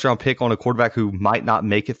waste a first round pick on a quarterback who might not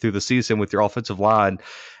make it through the season with your offensive line?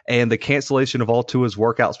 And the cancellation of all Tua's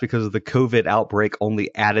workouts because of the COVID outbreak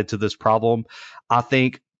only added to this problem. I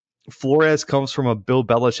think Flores comes from a Bill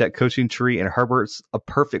Belichick coaching tree, and Herbert's a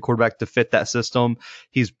perfect quarterback to fit that system.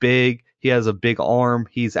 He's big. He has a big arm.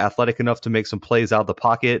 He's athletic enough to make some plays out of the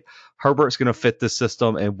pocket. Herbert's going to fit this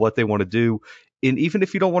system and what they want to do. And even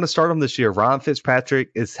if you don't want to start him this year, Ryan Fitzpatrick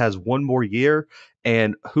has one more year.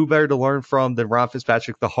 And who better to learn from than Ryan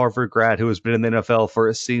Fitzpatrick, the Harvard grad who has been in the NFL for,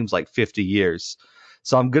 it seems like, 50 years.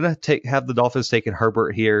 So I'm going to have the Dolphins taking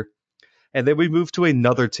Herbert here. And then we move to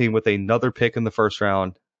another team with another pick in the first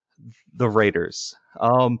round, the Raiders.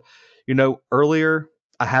 Earlier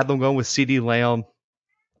I had them going with CeeDee Lamb.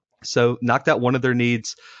 So knocked out one of their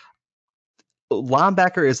needs.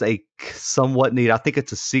 Linebacker is a somewhat need. I think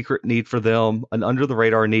it's a secret need for them, an under the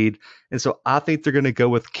radar need. And so I think they're going to go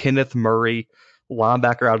with Kenneth Murray,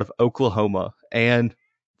 linebacker out of Oklahoma. And,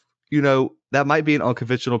 that might be an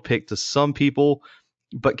unconventional pick to some people,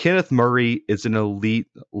 but Kenneth Murray is an elite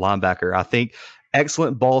linebacker. I think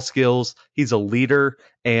excellent ball skills. He's a leader,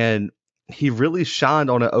 and he really shined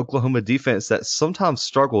on an Oklahoma defense that sometimes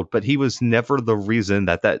struggled, but he was never the reason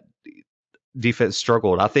that defense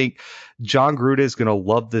struggled. I think John Gruden is going to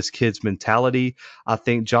love this kid's mentality. I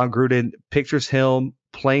think John Gruden pictures him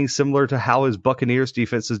playing similar to how his Buccaneers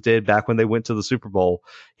defenses did back when they went to the Super Bowl.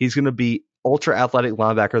 He's going to be ultra athletic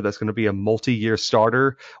linebacker that's going to be a multi-year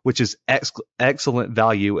starter, which is excellent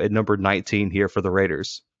value at number 19 here for the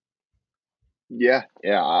Raiders. Yeah,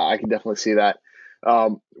 yeah, I can definitely see that.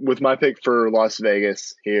 With my pick for Las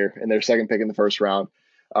Vegas here and their second pick in the first round,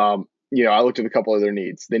 I looked at a couple of their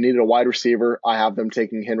needs. They needed a wide receiver. I have them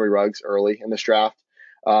taking Henry Ruggs early in this draft.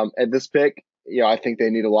 At this pick, I think they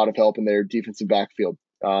need a lot of help in their defensive backfield.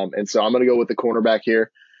 And so I'm going to go with the cornerback here.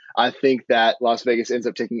 I think that Las Vegas ends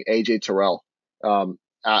up taking A.J. Terrell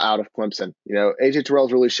out of Clemson. A.J.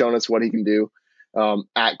 Terrell's really shown us what he can do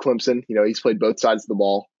at Clemson. He's played both sides of the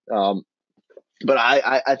ball. But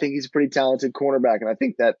I think he's a pretty talented cornerback, and I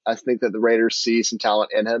think that the Raiders see some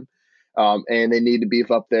talent in him, and they need to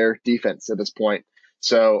beef up their defense at this point.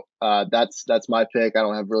 So that's my pick. I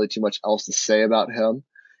don't have really too much else to say about him.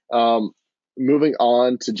 Moving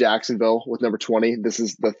on to Jacksonville with number 20. This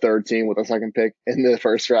is the third team with a second pick in the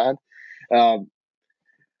first round.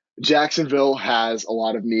 Jacksonville has a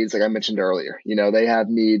lot of needs, like I mentioned earlier. They have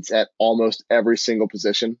needs at almost every single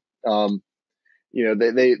position.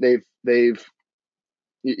 They've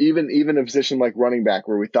even a position like running back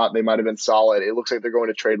where we thought they might have been solid, it looks like they're going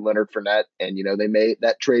to trade Leonard Fournette, and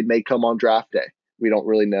that trade may come on draft day. We don't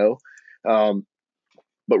really know,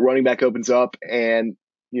 but running back opens up, and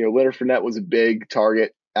Leonard Fournette was a big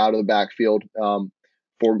target out of the backfield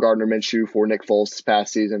for Gardner Minshew, for Nick Foles this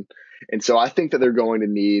past season, and so I think that they're going to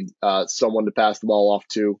need someone to pass the ball off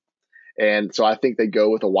to, and so I think they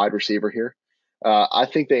go with a wide receiver here. I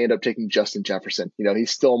think they end up taking Justin Jefferson.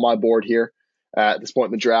 He's still on my board here at this point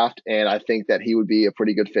in the draft, and I think that he would be a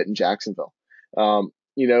pretty good fit in Jacksonville.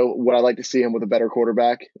 Would I like to see him with a better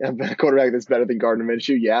quarterback? A quarterback that's better than Gardner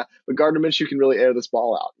Minshew? Yeah, but Gardner Minshew can really air this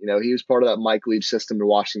ball out. He was part of that Mike Leach system in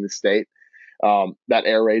Washington State, that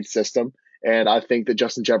air raid system. And I think that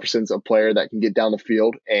Justin Jefferson's a player that can get down the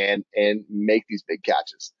field and make these big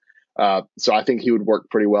catches. So I think he would work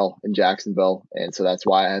pretty well in Jacksonville, and so that's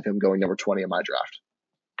why I have him going number 20 in my draft.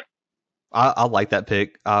 I like that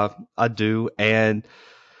pick. I do. And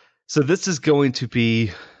so this is going to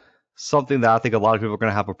be something that I think a lot of people are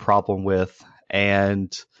going to have a problem with.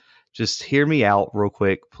 And just hear me out real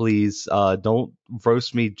quick, please. Don't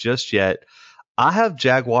roast me just yet. I have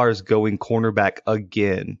Jaguars going cornerback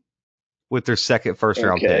again with their second first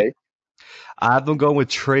round pick. Okay. I have them going with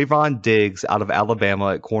Trayvon Diggs out of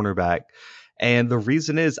Alabama at cornerback. And the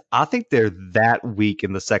reason is I think they're that weak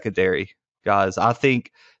in the secondary, guys. I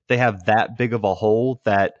think they have that big of a hole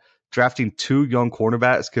that drafting two young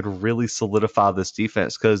cornerbacks could really solidify this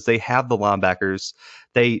defense because they have the linebackers.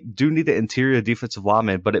 They do need an interior defensive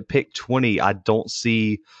lineman, but at pick 20, I don't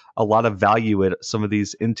see a lot of value at some of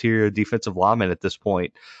these interior defensive linemen at this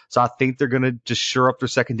point. So I think they're going to just shore up their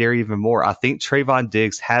secondary even more. I think Trayvon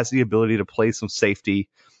Diggs has the ability to play some safety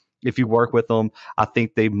if you work with them. I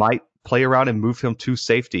think they might play around and move him to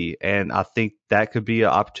safety, and I think that could be an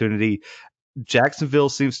opportunity. Jacksonville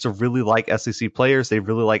seems to really like SEC players. They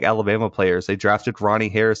really like Alabama players. They drafted Ronnie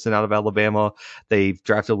Harrison out of Alabama. They've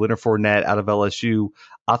drafted Leonard Fournette out of LSU.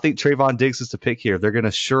 I think Trayvon Diggs is the pick here. They're going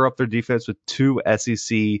to shore up their defense with two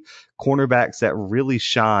SEC cornerbacks that really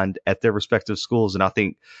shined at their respective schools. And I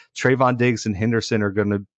think Trayvon Diggs and Henderson are going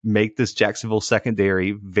to make this Jacksonville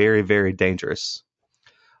secondary very, very dangerous.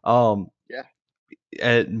 Yeah.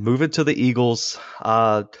 And moving to the Eagles,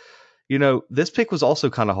 this pick was also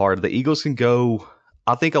kind of hard. The Eagles can go,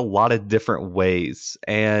 I think, a lot of different ways.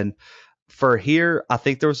 And for here, I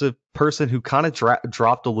think there was a person who kind of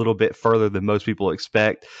dropped a little bit further than most people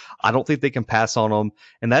expect. I don't think they can pass on him.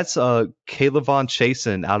 And that's Caleb Von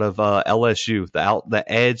Chasen out of LSU, the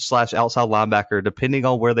edge / outside linebacker, depending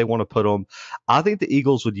on where they want to put him. I think the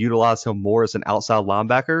Eagles would utilize him more as an outside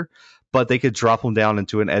linebacker, but they could drop him down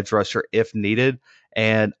into an edge rusher if needed.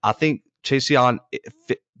 And I think Chaseon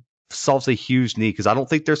solves a huge need because I don't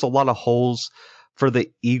think there's a lot of holes for the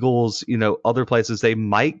Eagles. Other places they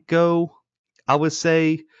might go, I would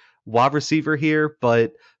say, wide receiver here,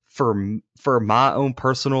 but for my own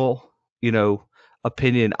personal,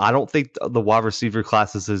 opinion, I don't think the wide receiver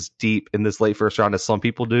class is as deep in this late first round as some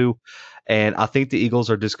people do. And I think the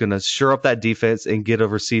Eagles are just going to shore up that defense and get a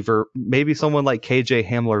receiver, maybe someone like KJ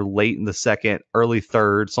Hamler late in the second, early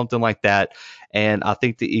third, something like that. And I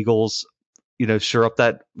think the Eagles shore up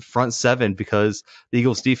that front seven because the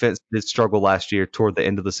Eagles defense did struggle last year toward the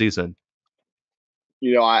end of the season.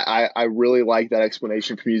 I really like that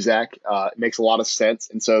explanation from you, Zach. It makes a lot of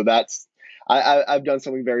sense. And so I've done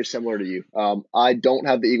something very similar to you. I don't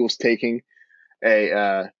have the Eagles taking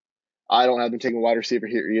a I don't have them taking wide receiver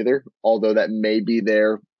here either, although that may be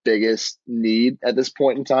their biggest need at this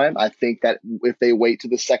point in time. I think that if they wait to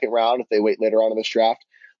the second round, if they wait later on in this draft,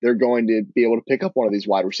 they're going to be able to pick up one of these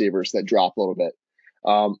wide receivers that drop a little bit.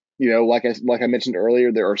 Like I mentioned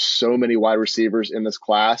earlier, there are so many wide receivers in this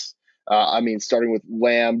class. I mean, starting with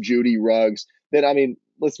Lamb, Judy, Ruggs. Then I mean,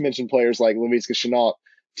 let's mention players like Laviska Shenault,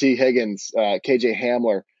 T. Higgins, KJ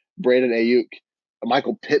Hamler, Brandon Ayuk,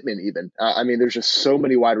 Michael Pittman, even. I mean, there's just so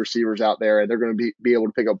many wide receivers out there, and they're going to be able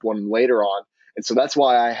to pick up one later on. And so that's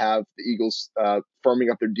why I have the Eagles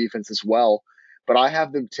firming up their defense as well. But I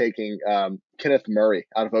have them taking Kenneth Murray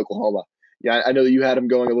out of Oklahoma. Yeah, I know that you had him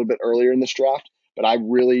going a little bit earlier in this draft, but I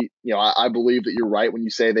really, I believe that you're right when you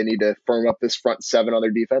say they need to firm up this front seven on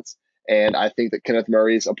their defense. And I think that Kenneth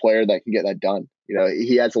Murray is a player that can get that done.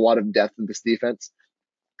 He has a lot of depth in this defense.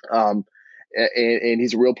 Um, and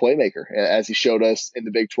he's a real playmaker, as he showed us in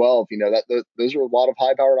the Big 12. Those are a lot of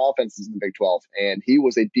high-powered offenses in the Big 12, and he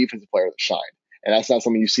was a defensive player that shined, and that's not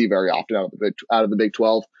something you see very often out of the Big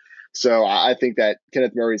 12. So I think that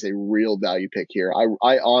Kenneth Murray is a real value pick here.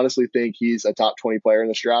 I honestly think he's a top 20 player in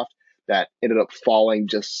this draft that ended up falling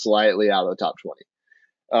just slightly out of the top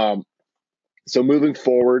 20. So moving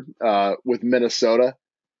forward with Minnesota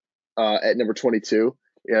at number 22.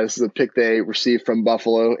 Yeah, this is a pick they received from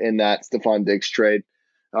Buffalo in that Stephon Diggs trade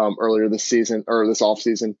earlier this season or this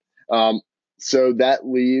offseason. So that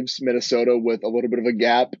leaves Minnesota with a little bit of a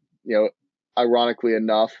gap. Ironically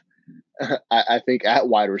enough, I think at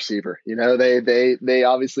wide receiver. They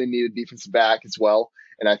obviously need a defensive back as well,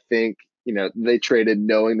 and I think they traded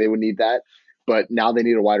knowing they would need that, but now they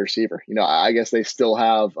need a wide receiver. I guess they still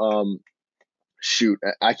have. Shoot,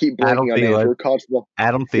 I keep Adam blanking on names. Thielen. We're college football.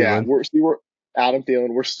 Adam Yeah, Thielen. we're Adam Thielen.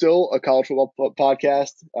 We're still a college football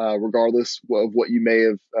podcast, regardless of what you may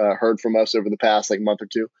have heard from us over the past month or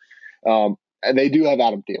two. And they do have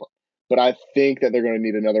Adam Thielen, but I think that they're going to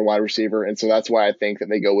need another wide receiver, and so that's why I think that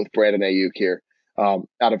they go with Brandon Ayuk here, out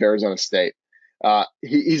of Arizona State.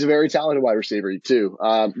 He's a very talented wide receiver too.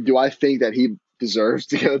 Do I think that he deserves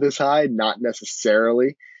to go this high? Not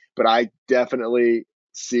necessarily, but I definitely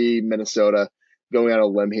see Minnesota going out on a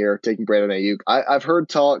limb here, taking Brandon Ayuk. I've heard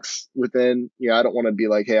talks within, I don't want to be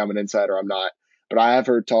like, hey, I'm an insider. I'm not. But I have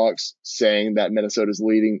heard talks saying that Minnesota's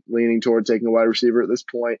leaning toward taking a wide receiver at this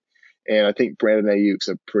point. And I think Brandon Ayuk's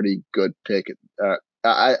a pretty good pick.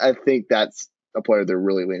 I think that's a player they're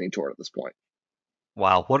really leaning toward at this point.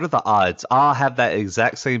 Wow, what are the odds? I'll have that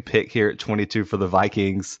exact same pick here at 22 for the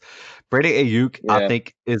Vikings. Brandon Ayuk, I Yeah.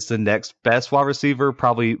 think, is the next best wide receiver,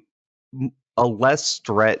 probably a less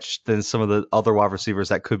stretch than some of the other wide receivers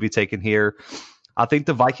that could be taken here. I think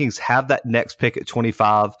the Vikings have that next pick at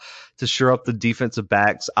 25 to shore up the defensive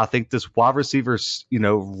backs. I think this wide receivers,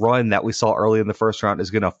 run that we saw early in the first round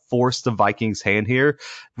is going to force the Vikings' hand here.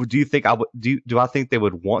 Do you think do I think they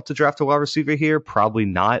would want to draft a wide receiver here? Probably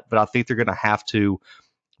not, but I think they're going to have to.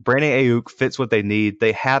 Brandon Ayuk fits what they need.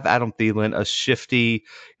 They have Adam Thielen, a shifty,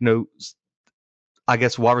 I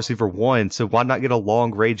guess wide receiver one. So why not get a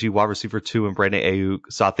long, rangy wide receiver two in Brandon Ayuk?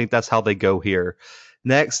 So I think that's how they go here.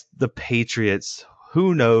 Next, the Patriots.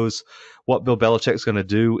 Who knows what Bill Belichick's going to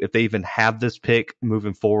do if they even have this pick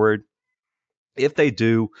moving forward? If they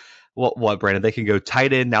do, what Brandon? They can go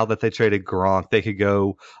tight end now that they traded Gronk. They could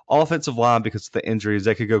go offensive line because of the injuries.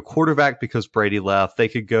 They could go quarterback because Brady left. They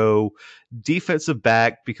could go defensive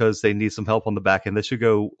back because they need some help on the back end. They should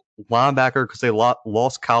go linebacker because they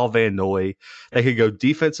lost Kyle Van Noy. They could go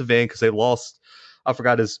defensive end because they lost. I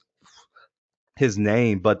forgot his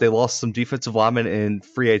name, but they lost some defensive linemen in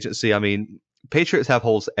free agency. I mean, Patriots have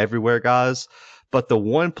holes everywhere, guys. But the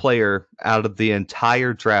one player out of the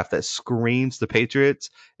entire draft that screams the Patriots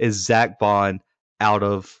is Zach Bond out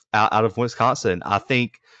of Wisconsin. I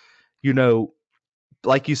think, you know,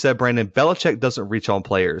 like you said, Brandon, Belichick doesn't reach on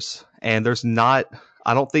players. And there's not,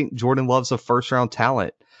 I don't think Jordan Love's a first round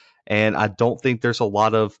talent. And I don't think there's a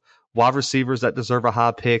lot of wide receivers that deserve a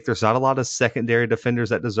high pick. There's not a lot of secondary defenders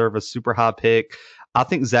that deserve a super high pick. I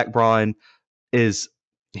think Zach Braun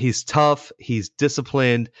he's tough, he's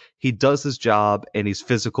disciplined, he does his job, and he's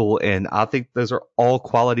physical. And I think those are all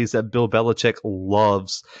qualities that Bill Belichick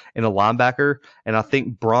loves in a linebacker. And I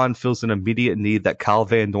think Braun feels an immediate need that Kyle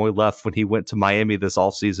Van Noy left when he went to Miami this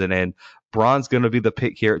offseason. And Braun's going to be the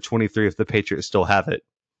pick here at 23 if the Patriots still have it.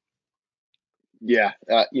 Yeah,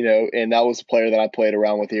 and that was a player that I played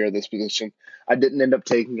around with here at this position. I didn't end up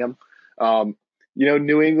taking him.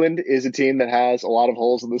 New England is a team that has a lot of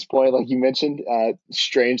holes at this point, like you mentioned.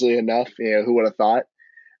 Strangely enough, who would have thought?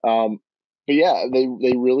 But yeah,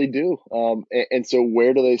 they really do. And so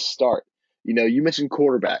where do they start? You mentioned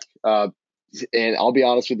quarterback. And I'll be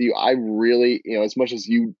honest with you, I really, as much as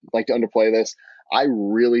you like to underplay this, I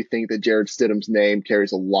really think that Jared Stidham's name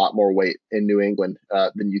carries a lot more weight in New England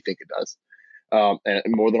than you think it does, and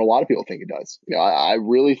more than a lot of people think it does. I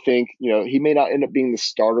really think he may not end up being the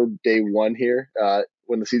starter day one here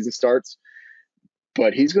when the season starts,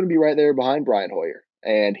 but he's going to be right there behind Brian Hoyer.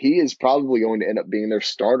 And he is probably going to end up being their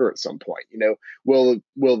starter at some point. Will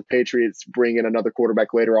the Patriots bring in another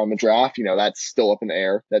quarterback later on in the draft? That's still up in the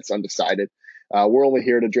air. That's undecided. We're only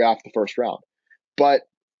here to draft the first round. But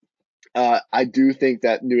I do think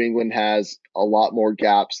that New England has a lot more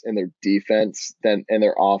gaps in their defense than in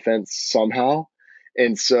their offense somehow.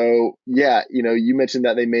 And so, yeah, you mentioned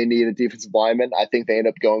that they may need a defensive lineman. I think they end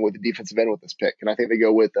up going with a defensive end with this pick. And I think they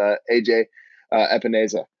go with AJ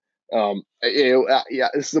Epineza. Yeah,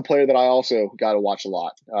 this is a player that I also got to watch a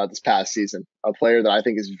lot this past season. A player that I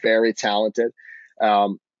think is very talented,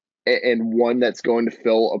 and one that's going to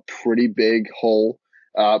fill a pretty big hole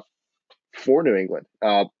for New England.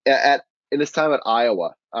 In his time at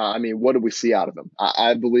Iowa, what did we see out of him?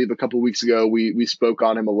 I believe a couple of weeks ago we spoke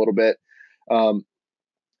on him a little bit.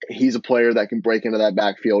 He's a player that can break into that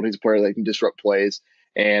backfield. He's a player that can disrupt plays,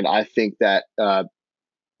 and I think that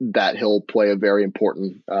that he'll play a very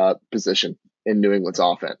important position in New England's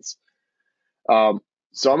offense.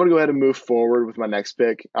 So I'm going to go ahead and move forward with my next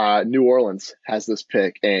pick. New Orleans has this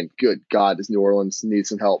pick, and good God, does New Orleans need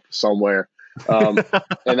some help somewhere? And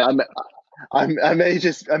I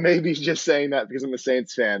may be just saying that because I'm a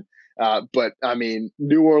Saints fan, but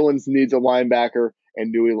New Orleans needs a linebacker,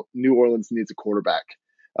 and New Orleans needs a quarterback.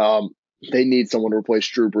 They need someone to replace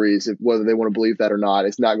Drew Brees, whether they want to believe that or not.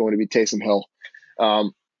 It's not going to be Taysom Hill.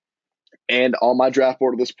 And on my draft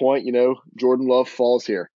board at this point, Jordan Love falls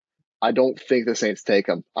here. I don't think the Saints take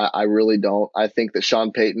him. I really don't. I think that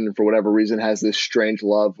Sean Payton, for whatever reason, has this strange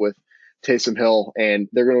love with Taysom Hill, and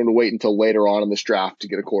they're going to wait until later on in this draft to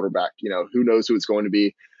get a quarterback. Who knows who it's going to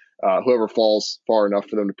be? Whoever falls far enough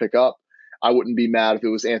for them to pick up. I wouldn't be mad if it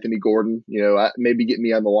was Anthony Gordon. Maybe get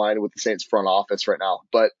me on the line with the Saints front office right now.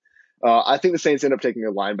 But I think the Saints end up taking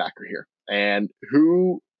a linebacker here, and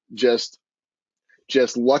who just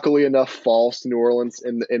luckily enough falls to New Orleans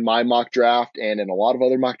in my mock draft and in a lot of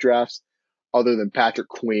other mock drafts, other than Patrick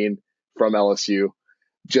Queen from LSU.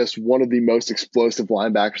 Just one of the most explosive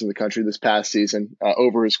linebackers in the country this past season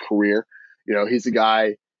over his career. He's a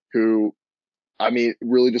guy who,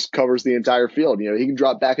 really just covers the entire field. He can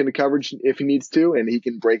drop back into coverage if he needs to, and he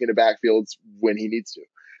can break into backfields when he needs to.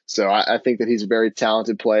 So I think that he's a very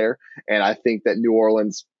talented player, and I think that New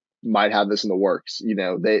Orleans might have this in the works.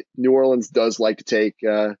 New Orleans does like to take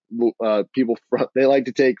people from, they like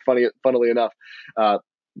to take, funnily enough,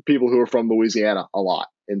 people who are from Louisiana a lot.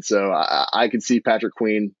 And so I could see Patrick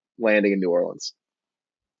Queen landing in New Orleans.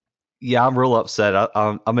 Yeah, I'm real upset.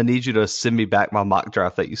 I'm gonna need you to send me back my mock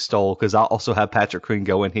draft that you stole, because I also have Patrick Queen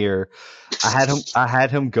going here. I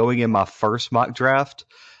had him going in my first mock draft.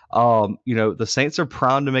 The Saints are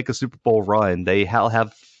primed to make a Super Bowl run. They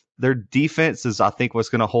have their defense is, I think, what's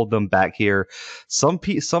going to hold them back here. Some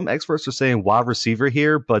experts are saying wide receiver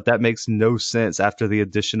here, but that makes no sense after the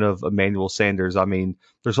addition of Emmanuel Sanders.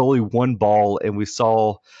 There's only one ball, and we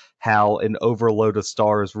saw how an overload of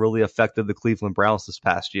stars really affected the Cleveland Browns this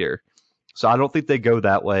past year. So I don't think they go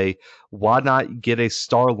that way. Why not get a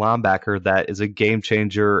star linebacker that is a game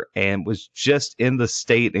changer and was just in the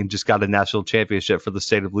state and just got a national championship for the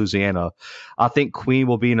state of Louisiana? I think Queen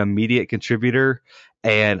will be an immediate contributor,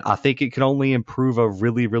 and I think it can only improve a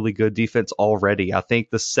really, really good defense already. I think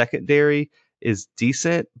the secondary is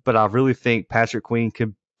decent, but I really think Patrick Queen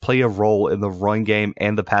can play a role in the run game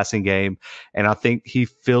and the passing game, and I think he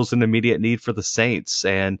fills an immediate need for the Saints.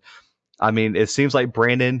 And it seems like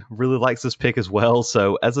Brandon really likes this pick as well.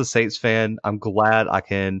 So as a Saints fan, I'm glad I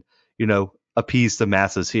can, appease the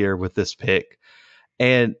masses here with this pick.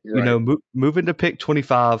 And, Right. Moving to pick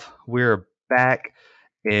 25, we're back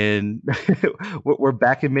in we're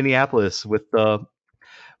back in Minneapolis with the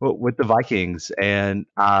Vikings. And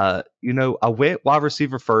I went wide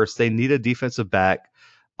receiver first. They need a defensive back.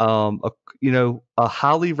 A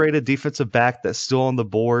highly rated defensive back that's still on the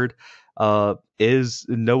board is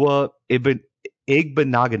Noah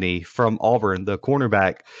Igbenogany from Auburn, the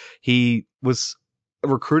cornerback. He was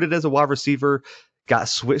recruited as a wide receiver, got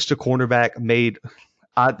switched to cornerback,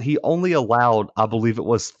 he only allowed, I believe it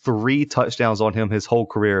was 3 touchdowns on him his whole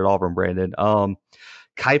career at Auburn, Brandon.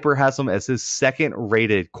 Kuiper has him as his second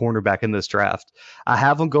rated cornerback in this draft. I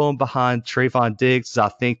have him going behind Trayvon Diggs. I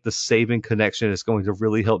think the Saban connection is going to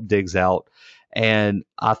really help Diggs out. And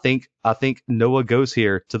I think Noah goes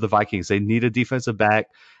here to the Vikings. They need a defensive back.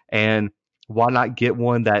 And why not get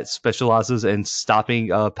one that specializes in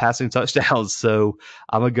stopping passing touchdowns? So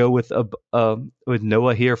I'm gonna go with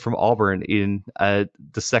Noah here from Auburn in the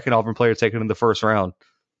second Auburn player taken in the first round.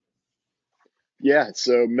 Yeah,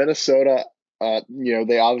 so Minnesota,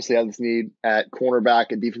 they obviously have this need at cornerback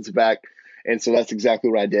and defensive back, and so that's exactly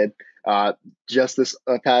what I did. Uh, just this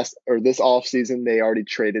past or this off season, they already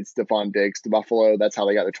traded Stephon Diggs to Buffalo. That's how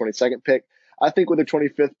they got their 22nd pick. I think with their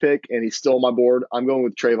 25th pick, and he's still on my board, I'm going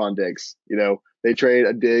with Trayvon Diggs. They trade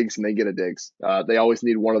a Diggs and they get a Diggs. They always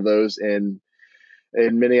need one of those in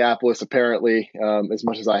Minneapolis, apparently. As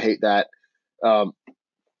much as I hate that, um,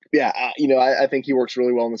 yeah, I think he works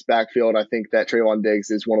really well in this backfield. I think that Trayvon Diggs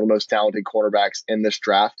is one of the most talented cornerbacks in this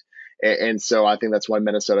draft. And so I think that's why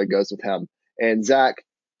Minnesota goes with him. And Zach,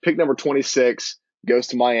 pick number 26, goes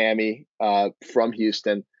to Miami from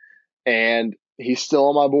Houston. And he's still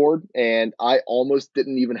on my board. And I almost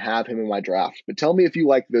didn't even have him in my draft. But tell me if you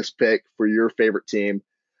like this pick for your favorite team.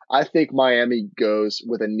 I think Miami goes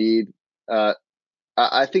with a need.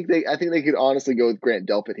 I think they could honestly go with Grant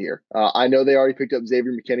Delpit here. I know they already picked up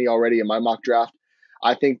Xavier McKinney already in my mock draft.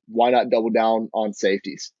 I think why not double down on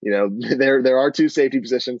safeties? There are two safety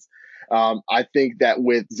positions. I think that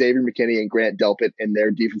with Xavier McKinney and Grant Delpit in their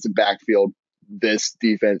defensive backfield, this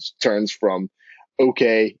defense turns from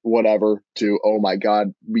okay, whatever, to oh my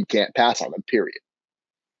god, we can't pass on them. Period.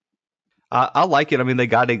 I like it. I mean, they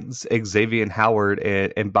got Xavier Howard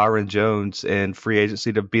and Byron Jones in free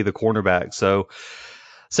agency to be the cornerback. So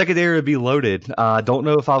secondary would be loaded. I don't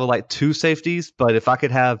know if I would like two safeties, but if I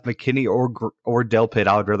could have McKinney or Delpit,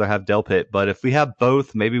 I would rather have Delpit. But if we have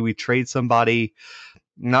both, maybe we trade somebody.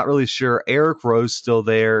 Not really sure. Eric Rowe's still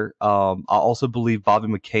there. I also believe Bobby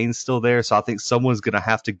McCain's still there. So I think someone's going to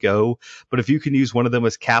have to go. But if you can use one of them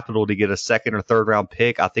as capital to get a second or third round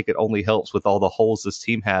pick, I think it only helps with all the holes this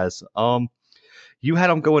team has. You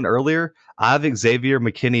had him going earlier. I have Xavier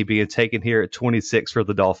McKinney being taken here at 26 for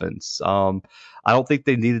the Dolphins. I don't think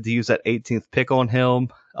they needed to use that 18th pick on him.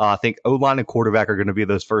 I think O-line and quarterback are going to be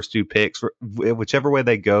those first two picks. Whichever way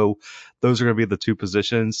they go, those are going to be the two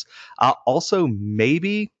positions. I also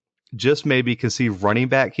just maybe, can see running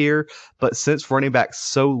back here. But since running back's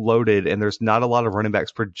so loaded and there's not a lot of running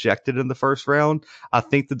backs projected in the first round, I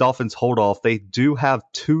think the Dolphins hold off. They do have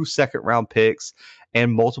 2 second round picks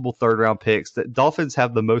and multiple third round picks. The Dolphins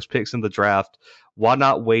have the most picks in the draft. Why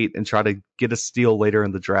not wait and try to get a steal later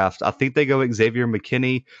in the draft? I think they go Xavier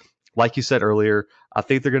McKinney. Like you said earlier, I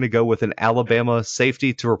think they're going to go with an Alabama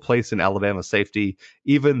safety to replace an Alabama safety,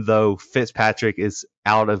 even though Fitzpatrick is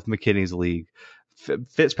out of McKinney's league.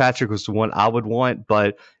 Fitzpatrick was the one I would want,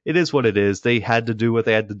 but it is what it is. They had to do what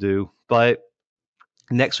they had to do. But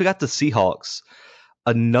next, we got the Seahawks,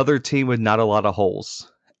 another team with not a lot of holes.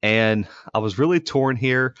 And I was really torn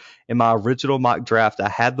here. In my original mock draft, I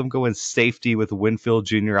had them going safety with Winfield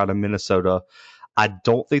Jr. out of Minnesota. I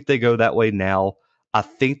don't think they go that way now. I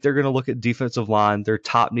think they're going to look at defensive line. Their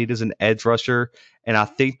top need is an edge rusher, and I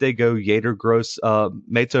think they go Yater Gross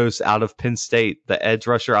Matos out of Penn State, the edge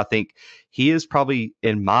rusher. I think he is probably,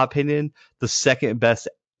 in my opinion, the second best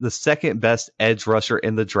edge rusher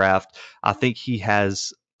in the draft. I think he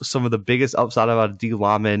has some of the biggest upside out of D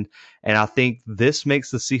lineman, and I think this makes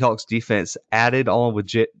the Seahawks defense added on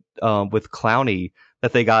with Clowney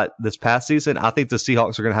that they got this past season. I think the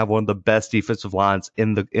Seahawks are going to have one of the best defensive lines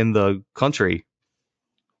in the country.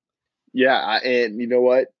 Yeah, and you know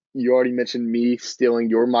what? You already mentioned me stealing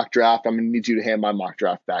your mock draft. I'm going to need you to hand my mock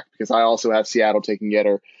draft back because I also have Seattle taking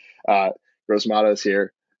Getter. Rosmatos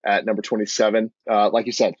here at number 27. Like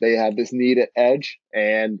you said, they have this need at edge,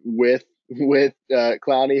 and with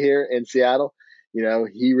Clowney here in Seattle,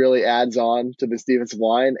 he really adds on to this defensive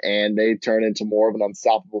line, and they turn into more of an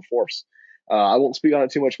unstoppable force. I won't speak on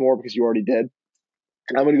it too much more because you already did.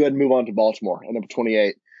 I'm going to go ahead and move on to Baltimore at number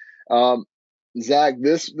 28. Zach,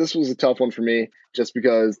 this was a tough one for me just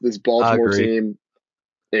because this I Baltimore agree. team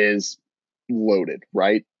is loaded,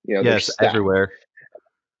 right? They're Yes, stacked, everywhere.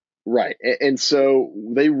 right? And so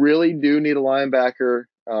they really do need a linebacker.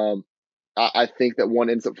 I think that one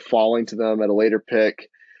ends up falling to them at a later pick.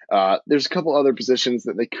 There's a couple other positions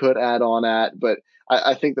that they could add on at, but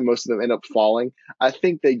I think that most of them end up falling. I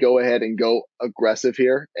think they go ahead and go aggressive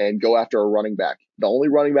here and go after a running back. The only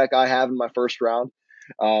running back I have in my first round.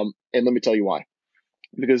 And let me tell you why.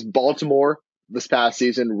 Because Baltimore this past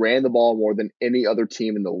season ran the ball more than any other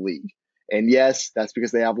team in the league. And yes, that's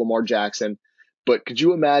because they have Lamar Jackson. But could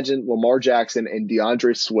you imagine Lamar Jackson and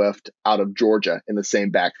DeAndre Swift out of Georgia in the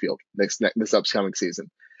same backfield this upcoming season?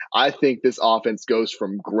 I think this offense goes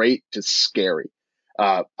from great to scary.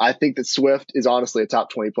 I think that Swift is honestly a top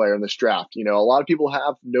 20 player in this draft. A lot of people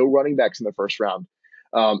have no running backs in the first round.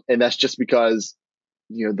 And that's just because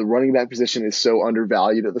the running back position is so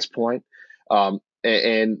undervalued at this point.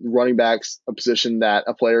 And running back's a position that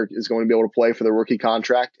a player is going to be able to play for the rookie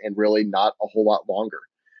contract and really not a whole lot longer.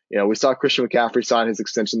 We saw Christian McCaffrey sign his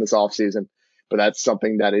extension this offseason, but that's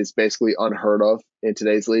something that is basically unheard of in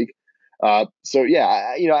today's league. So yeah,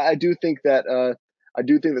 I do think that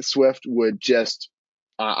Swift would just,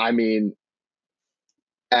 I mean,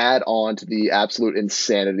 add on to the absolute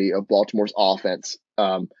insanity of Baltimore's offense.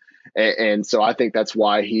 And so I think that's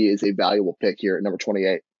why he is a valuable pick here at number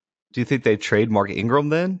 28. Do you think they trade Mark Ingram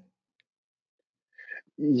then?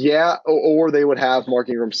 Yeah, or they would have Mark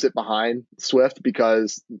Ingram sit behind Swift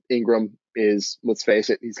because Ingram is, let's face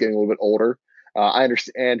it, he's getting a little bit older. I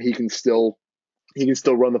understand he can still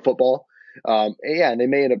run the football. And they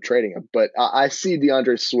may end up trading him, but I see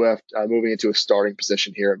DeAndre Swift moving into a starting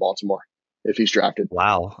position here in Baltimore if he's drafted.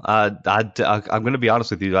 Wow. I'm going to be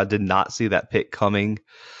honest with you. I did not see that pick coming.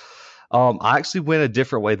 I actually went a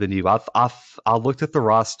different way than you. I looked at the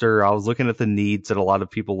roster. I was looking at the needs that a lot of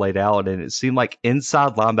people laid out, and it seemed like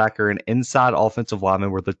inside linebacker and inside offensive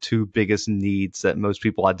lineman were the two biggest needs that most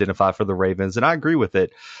people identify for the Ravens, and I agree with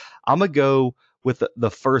it. I'm going to go with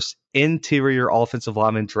the first interior offensive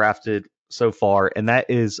lineman drafted so far, and that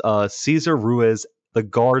is Cesar Ruiz, the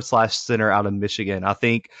guard slash center out of Michigan. I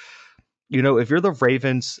think if you're the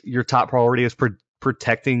Ravens, your top priority is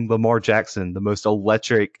protecting Lamar Jackson, the most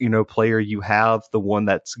electric, player you have, the one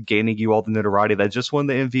that's gaining you all the notoriety that just won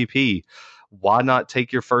the MVP. Why not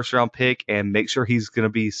take your first round pick and make sure he's going to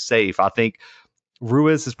be safe? I think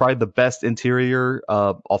Ruiz is probably the best interior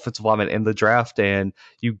offensive lineman in the draft, and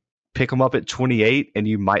you pick him up at 28, and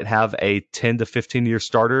you might have a 10 to 15 year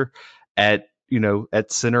starter at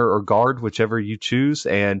center or guard, whichever you choose,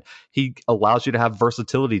 and he allows you to have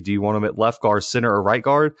versatility. Do you want him at left guard, center, or right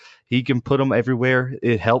guard? He can put him everywhere.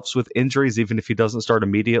 It helps with injuries, even if he doesn't start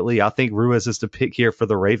immediately. I think Ruiz is the pick here for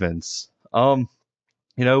the Ravens. We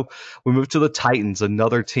moved to the Titans,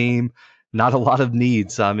 another team, not a lot of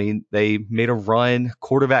needs. I mean, they made a run.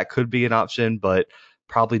 Quarterback could be an option, but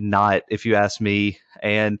probably not if you ask me.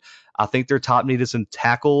 And I think their top need is in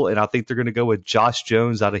tackle, and I think they're going to go with Josh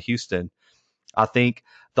Jones out of Houston. I think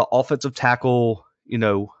the offensive tackle,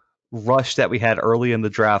 rush that we had early in the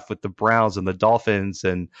draft with the Browns and the Dolphins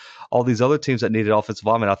and all these other teams that needed offensive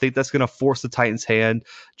linemen, I think that's going to force the Titans' hand.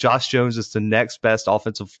 Josh Jones is the next best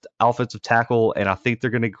offensive tackle, and I think they're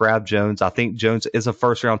going to grab Jones. I think Jones is a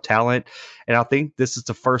first round talent, and I think this is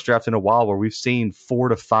the first draft in a while where we've seen 4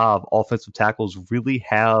 to 5 offensive tackles really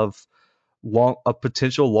have a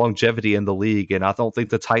potential longevity in the league, and I don't think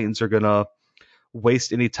the Titans are going to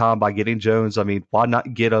waste any time by getting Jones. I mean, why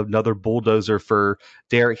not get another bulldozer for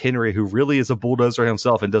Derrick Henry, who really is a bulldozer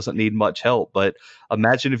himself and doesn't need much help? But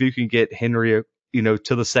imagine if you can get Henry,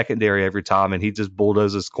 to the secondary every time and he just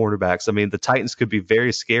bulldozes cornerbacks. I mean, the Titans could be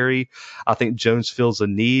very scary. I think Jones feels a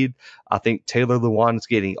need. I think Taylor Lewan is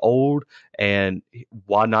getting old, and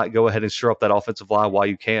why not go ahead and shore up that offensive line while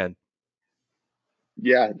you can?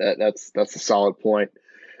 Yeah, that's a solid point.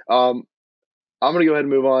 Um, I'm going to go ahead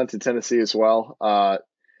and move on to Tennessee as well.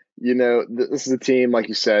 This is a team, like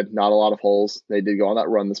you said, not a lot of holes. They did go on that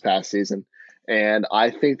run this past season, and I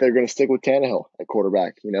think they're going to stick with Tannehill at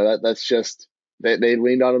quarterback. That's just they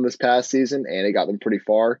leaned on him this past season, and it got them pretty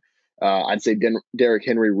far. I'd say Derrick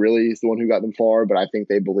Henry really is the one who got them far, but I think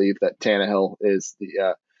they believe that Tannehill is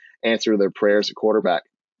the answer to their prayers at quarterback.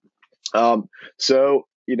 So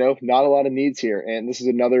not a lot of needs here, and this is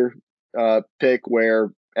another pick where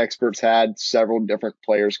experts had several different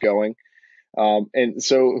players going. And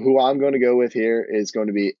so who I'm going to go with here is going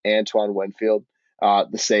to be Antoine Winfield,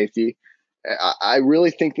 the safety. I really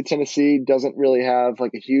think that Tennessee doesn't really have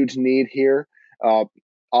like a huge need here. Uh,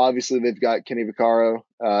 Obviously, they've got Kenny Vaccaro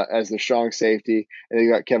as their strong safety, and they've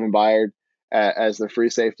got Kevin Byard as their free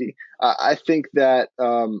safety. I think that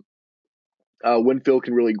Winfield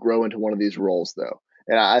can really grow into one of these roles, though.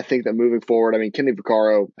 And I think that moving forward, I mean, Kenny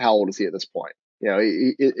Vaccaro, how old is he at this point?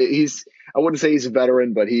 He's I wouldn't say he's a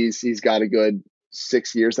veteran, but he's got a good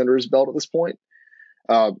 6 years under his belt at this point.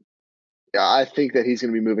 Uh, I think that he's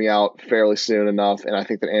going to be moving out fairly soon enough, and I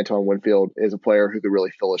think that Antoine Winfield is a player who could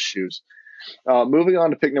really fill his shoes. Moving on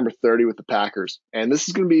to pick number 30 with the Packers, and this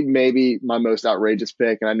is going to be maybe my most outrageous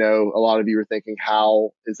pick. And I know a lot of you are thinking, how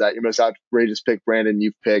is that your most outrageous pick, Brandon?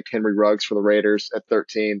 You've picked Henry Ruggs for the Raiders at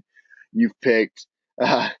 13. You've picked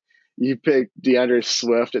uh, you picked DeAndre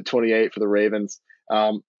Swift at 28 for the Ravens.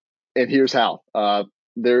 And here's how.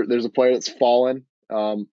 There's a player that's fallen.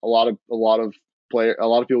 A lot of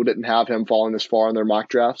people didn't have him falling this far in their mock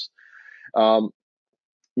drafts. Um,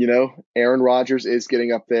 Aaron Rodgers is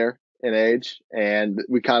getting up there. in age, and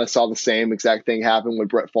we kind of saw the same exact thing happen when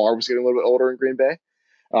Brett Favre was getting a little bit older in Green Bay.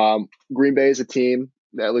 Green Bay is a team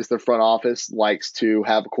that at least their front office likes to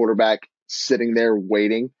have a quarterback sitting there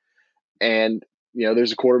waiting. And,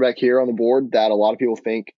 there's a quarterback here on the board that a lot of people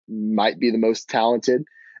think might be the most talented,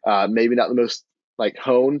 maybe not the most like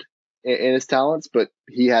honed in his talents, but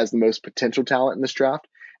he has the most potential talent in this draft,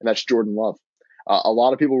 and that's Jordan Love. A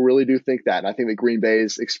lot of people really do think that, and I think that Green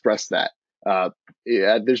Bay's expressed that.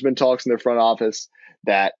 There's been talks in their front office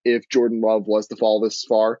that if Jordan Love was to fall this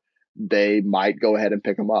far, they might go ahead and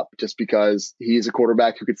pick him up just because he's a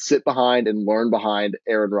quarterback who could sit behind and learn behind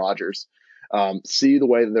Aaron Rodgers, see the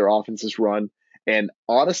way that their offense is run. And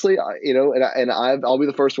honestly, I'll be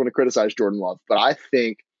the first one to criticize Jordan Love, but I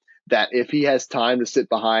think that if he has time to sit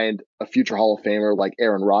behind a future Hall of Famer like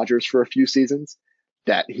Aaron Rodgers for a few seasons,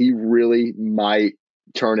 that he really might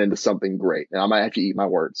turn into something great. And I might have to eat my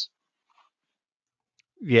words.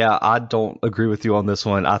 Yeah, I don't agree with you on this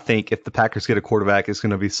one. I think if the Packers get a quarterback, it's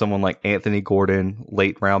going to be someone like Anthony Gordon,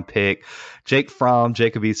 late round pick, Jake Fromm,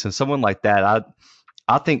 Jacob Eason, someone like that.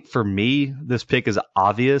 I think for me, this pick is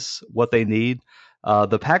obvious what they need.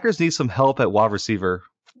 The Packers need some help at wide receiver,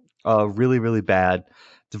 really, really bad.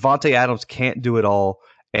 Devontae Adams can't do it all,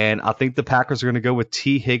 and I think the Packers are going to go with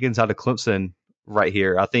T. Higgins out of Clemson right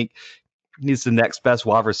here. I think he's the next best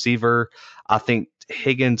wide receiver. I think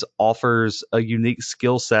Higgins offers a unique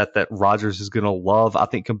skill set that Rodgers is going to love. I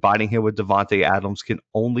think combining him with Devontae Adams can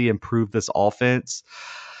only improve this offense.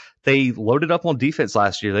 They loaded up on defense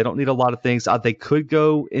last year. They don't need a lot of things. They could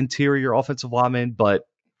go interior offensive lineman, but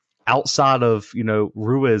outside of,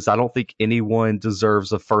 Ruiz, I don't think anyone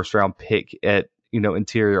deserves a first round pick at,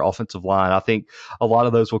 interior offensive line. I think a lot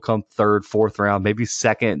of those will come third, fourth round, maybe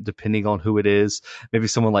second, depending on who it is. Maybe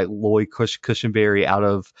someone like Lloyd Cushenberry out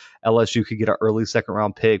of LSU could get an early second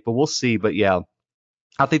round pick, but we'll see. But yeah,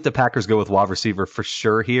 I think the Packers go with wide receiver for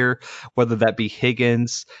sure here, whether that be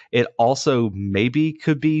Higgins. It also maybe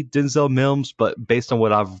could be Denzel Mims, but based on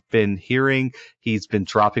what I've been hearing, he's been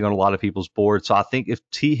dropping on a lot of people's boards. So I think if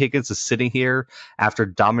T. Higgins is sitting here after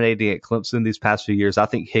dominating at Clemson these past few years, I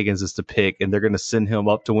think Higgins is the pick, and they're going to send him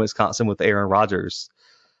up to Wisconsin with Aaron Rodgers.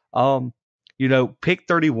 Um, pick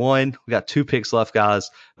 31, we got 2 picks left,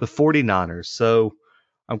 guys. The 49ers. So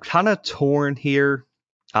I'm kind of torn here.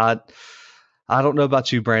 I don't know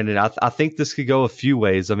about you, Brandon. I think this could go a few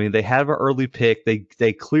ways. I mean, they have an early pick.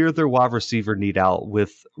 They cleared their wide receiver need out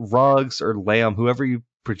with Ruggs or Lamb, whoever you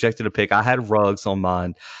projected to pick. I had Ruggs on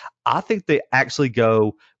mine. I think they actually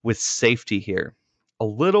go with safety here. A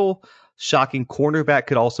little shocking. Cornerback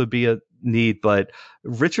could also be a need, but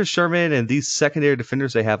Richard Sherman and these secondary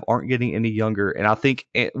defenders they have aren't getting any younger. And I think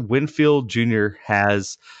Winfield Jr.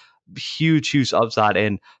 has huge upside.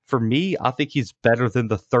 And for me, I think he's better than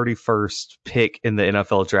the 31st pick in the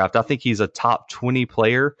NFL draft. I think he's a top 20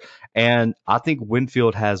 player. And I think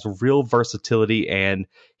Winfield has real versatility and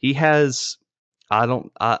he has,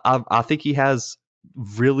 I think he has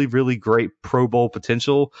really great Pro Bowl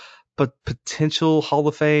potential, but potential Hall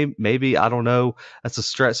of Fame, maybe, I don't know. That's a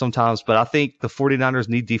stretch sometimes, but I think the 49ers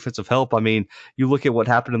need defensive help. I mean, you look at what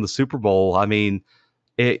happened in the Super Bowl. I mean,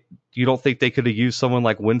 you don't think they could have used someone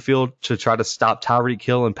like Winfield to try to stop Tyreek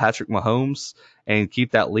Hill and Patrick Mahomes and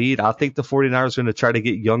keep that lead? I think the 49ers are going to try to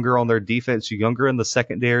get younger on their defense, younger in the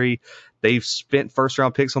secondary. They've spent first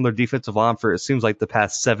round picks on their defensive line for it seems like the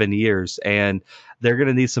past 7 years, and they're going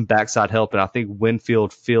to need some backside help. And I think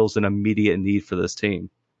Winfield feels an immediate need for this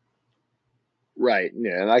team. Right.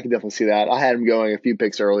 Yeah, and I can definitely see that. I had him going a few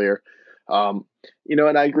picks earlier. And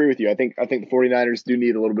I agree with you. I think the 49ers do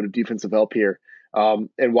need a little bit of defensive help here.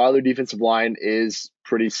 And while their defensive line is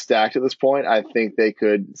pretty stacked at this point, I think they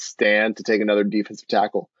could stand to take another defensive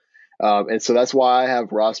tackle. And so that's why I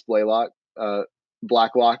have Ross Blacklock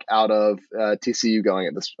out of TCU going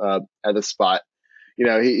at this spot.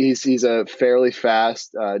 He's a fairly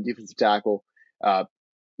fast defensive tackle.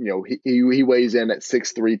 He weighs in at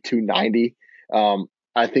 6'3", 290.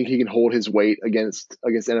 I think he can hold his weight against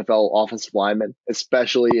NFL offensive linemen,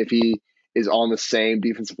 especially if he is on the same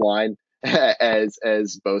defensive line as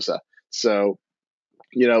Bosa. So,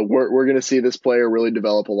 we're going to see this player really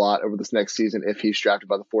develop a lot over this next season if he's drafted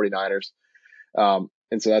by the 49ers.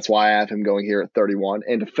 And so that's why I have him going here at 31.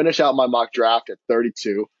 And to finish out my mock draft at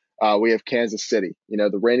 32, we have Kansas City,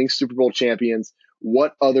 the reigning Super Bowl champions.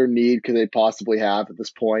 What other need could they possibly have at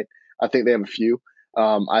this point? I think they have a few.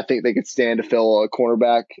 I think they could stand to fill a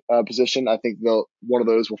cornerback position. I think one of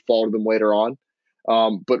those will fall to them later on.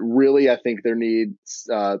 But really, I think their need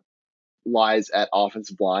lies at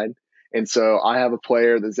offensive line. And so I have a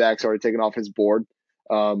player that Zach's already taken off his board,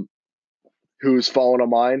 who's fallen on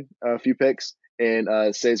mine a few picks,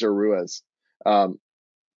 in Cesar Ruiz. Um,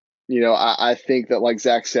 I think that, like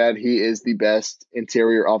Zach said, he is the best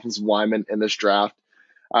interior offensive lineman in this draft.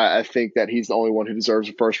 I think that he's the only one who deserves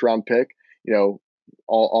a first round pick.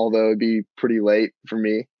 Although it'd be pretty late for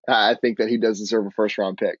me, I think that he does deserve a first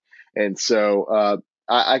round pick. And so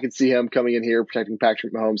I could see him coming in here, protecting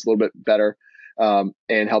Patrick Mahomes a little bit better,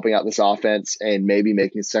 and helping out this offense and maybe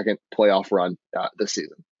making a second playoff run this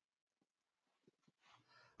season.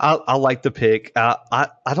 I like the pick. I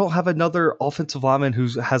don't have another offensive lineman who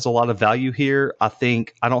has a lot of value here. I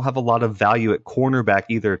think I don't have a lot of value at cornerback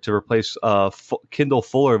either to replace Kendall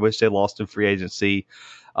Fuller, which they lost in free agency.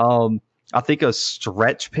 I think a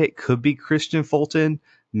stretch pick could be Christian Fulton,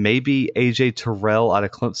 maybe AJ Terrell out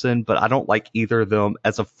of Clemson, but I don't like either of them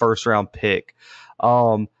as a first round pick.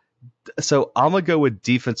 So I'm gonna go with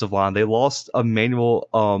defensive line. They lost Emmanuel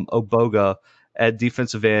Oboga at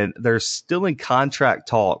defensive end. They're still in contract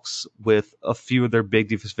talks with a few of their big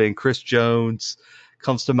defensive end. Chris Jones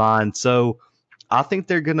comes to mind. So I think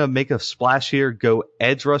they're gonna make a splash here, go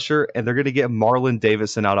edge rusher, and they're gonna get Marlon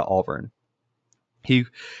Davidson out of Auburn. He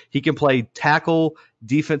can play tackle,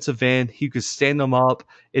 defensive end. He could stand them up.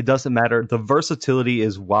 It doesn't matter. The versatility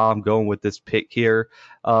is why I'm going with this pick here.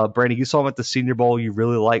 Brandon, you saw him at the Senior Bowl. You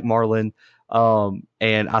really like Marlon.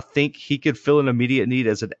 And I think he could fill an immediate need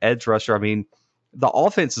as an edge rusher. I mean, the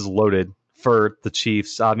offense is loaded for the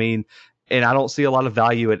Chiefs. I mean, and I don't see a lot of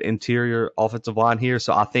value at interior offensive line here.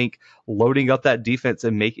 So I think loading up that defense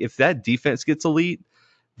and if that defense gets elite,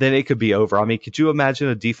 then it could be over. I mean, could you imagine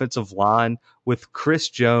a defensive line with Chris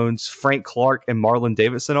Jones, Frank Clark, and Marlon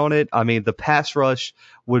Davidson on it? I mean, the pass rush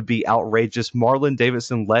would be outrageous. Marlon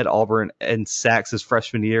Davidson led Auburn in sacks his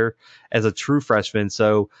freshman year as a true freshman.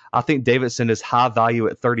 So I think Davidson is high value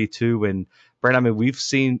at 32. And Brandon, I mean, we've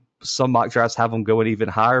seen some mock drafts have them going even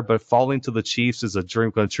higher, but falling to the Chiefs is a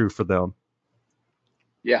dream come true for them.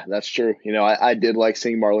 Yeah, that's true. I did like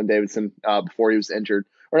seeing Marlon Davidson before he was injured,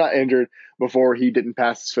 or not injured, before he didn't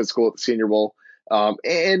pass his physical at the Senior Bowl.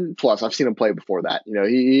 And plus, I've seen him play before that.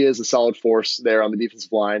 He is a solid force there on the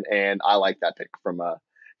defensive line, and I like that pick from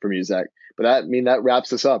you, Zach. But that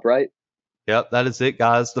wraps us up, right? Yep, that is it,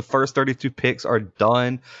 guys. The first 32 picks are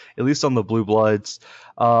done, at least on the Blue Bloods.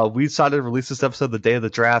 We decided to release this episode the day of the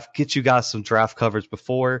draft, get you guys some draft coverage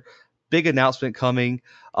before. Big announcement coming.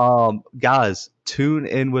 Guys, tune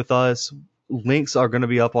in with us. Links are going to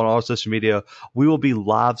be up on our social media. We will be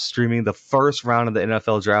live streaming the first round of the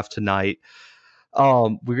NFL draft tonight.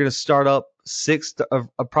 We're going to start up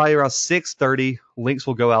probably around 6:30. Links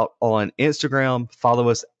will go out on Instagram. Follow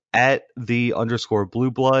us at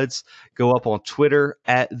 _Bluebloods. Go up on Twitter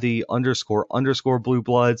at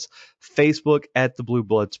 __Bluebloods. Facebook at the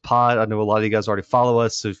Bluebloods Pod. I know a lot of you guys already follow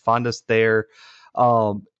us, so find us there.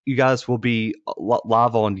 You guys will be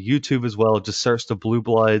live on YouTube as well. Just search the Blue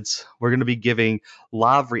Bloods. We're going to be giving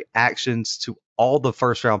live reactions to all the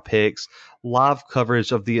first round picks, live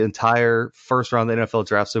coverage of the entire first round of the NFL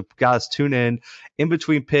draft. So guys, tune in. In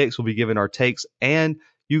between picks, we'll be giving our takes, and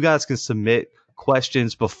you guys can submit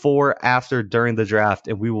questions before, after, during the draft,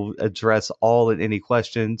 and we will address all and any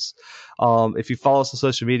questions. If you follow us on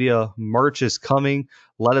social media, merch is coming.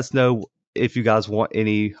 Let us know if you guys want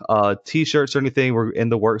any t-shirts or anything. We're in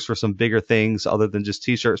the works for some bigger things other than just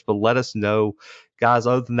t-shirts, but let us know, guys.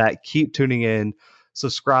 Other than that, keep tuning in,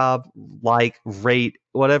 subscribe, like, rate,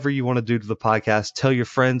 whatever you want to do to the podcast. Tell your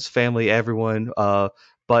friends, family, everyone.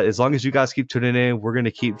 But as long as you guys keep tuning in, we're going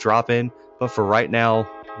to keep dropping. But for right now,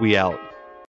 we out.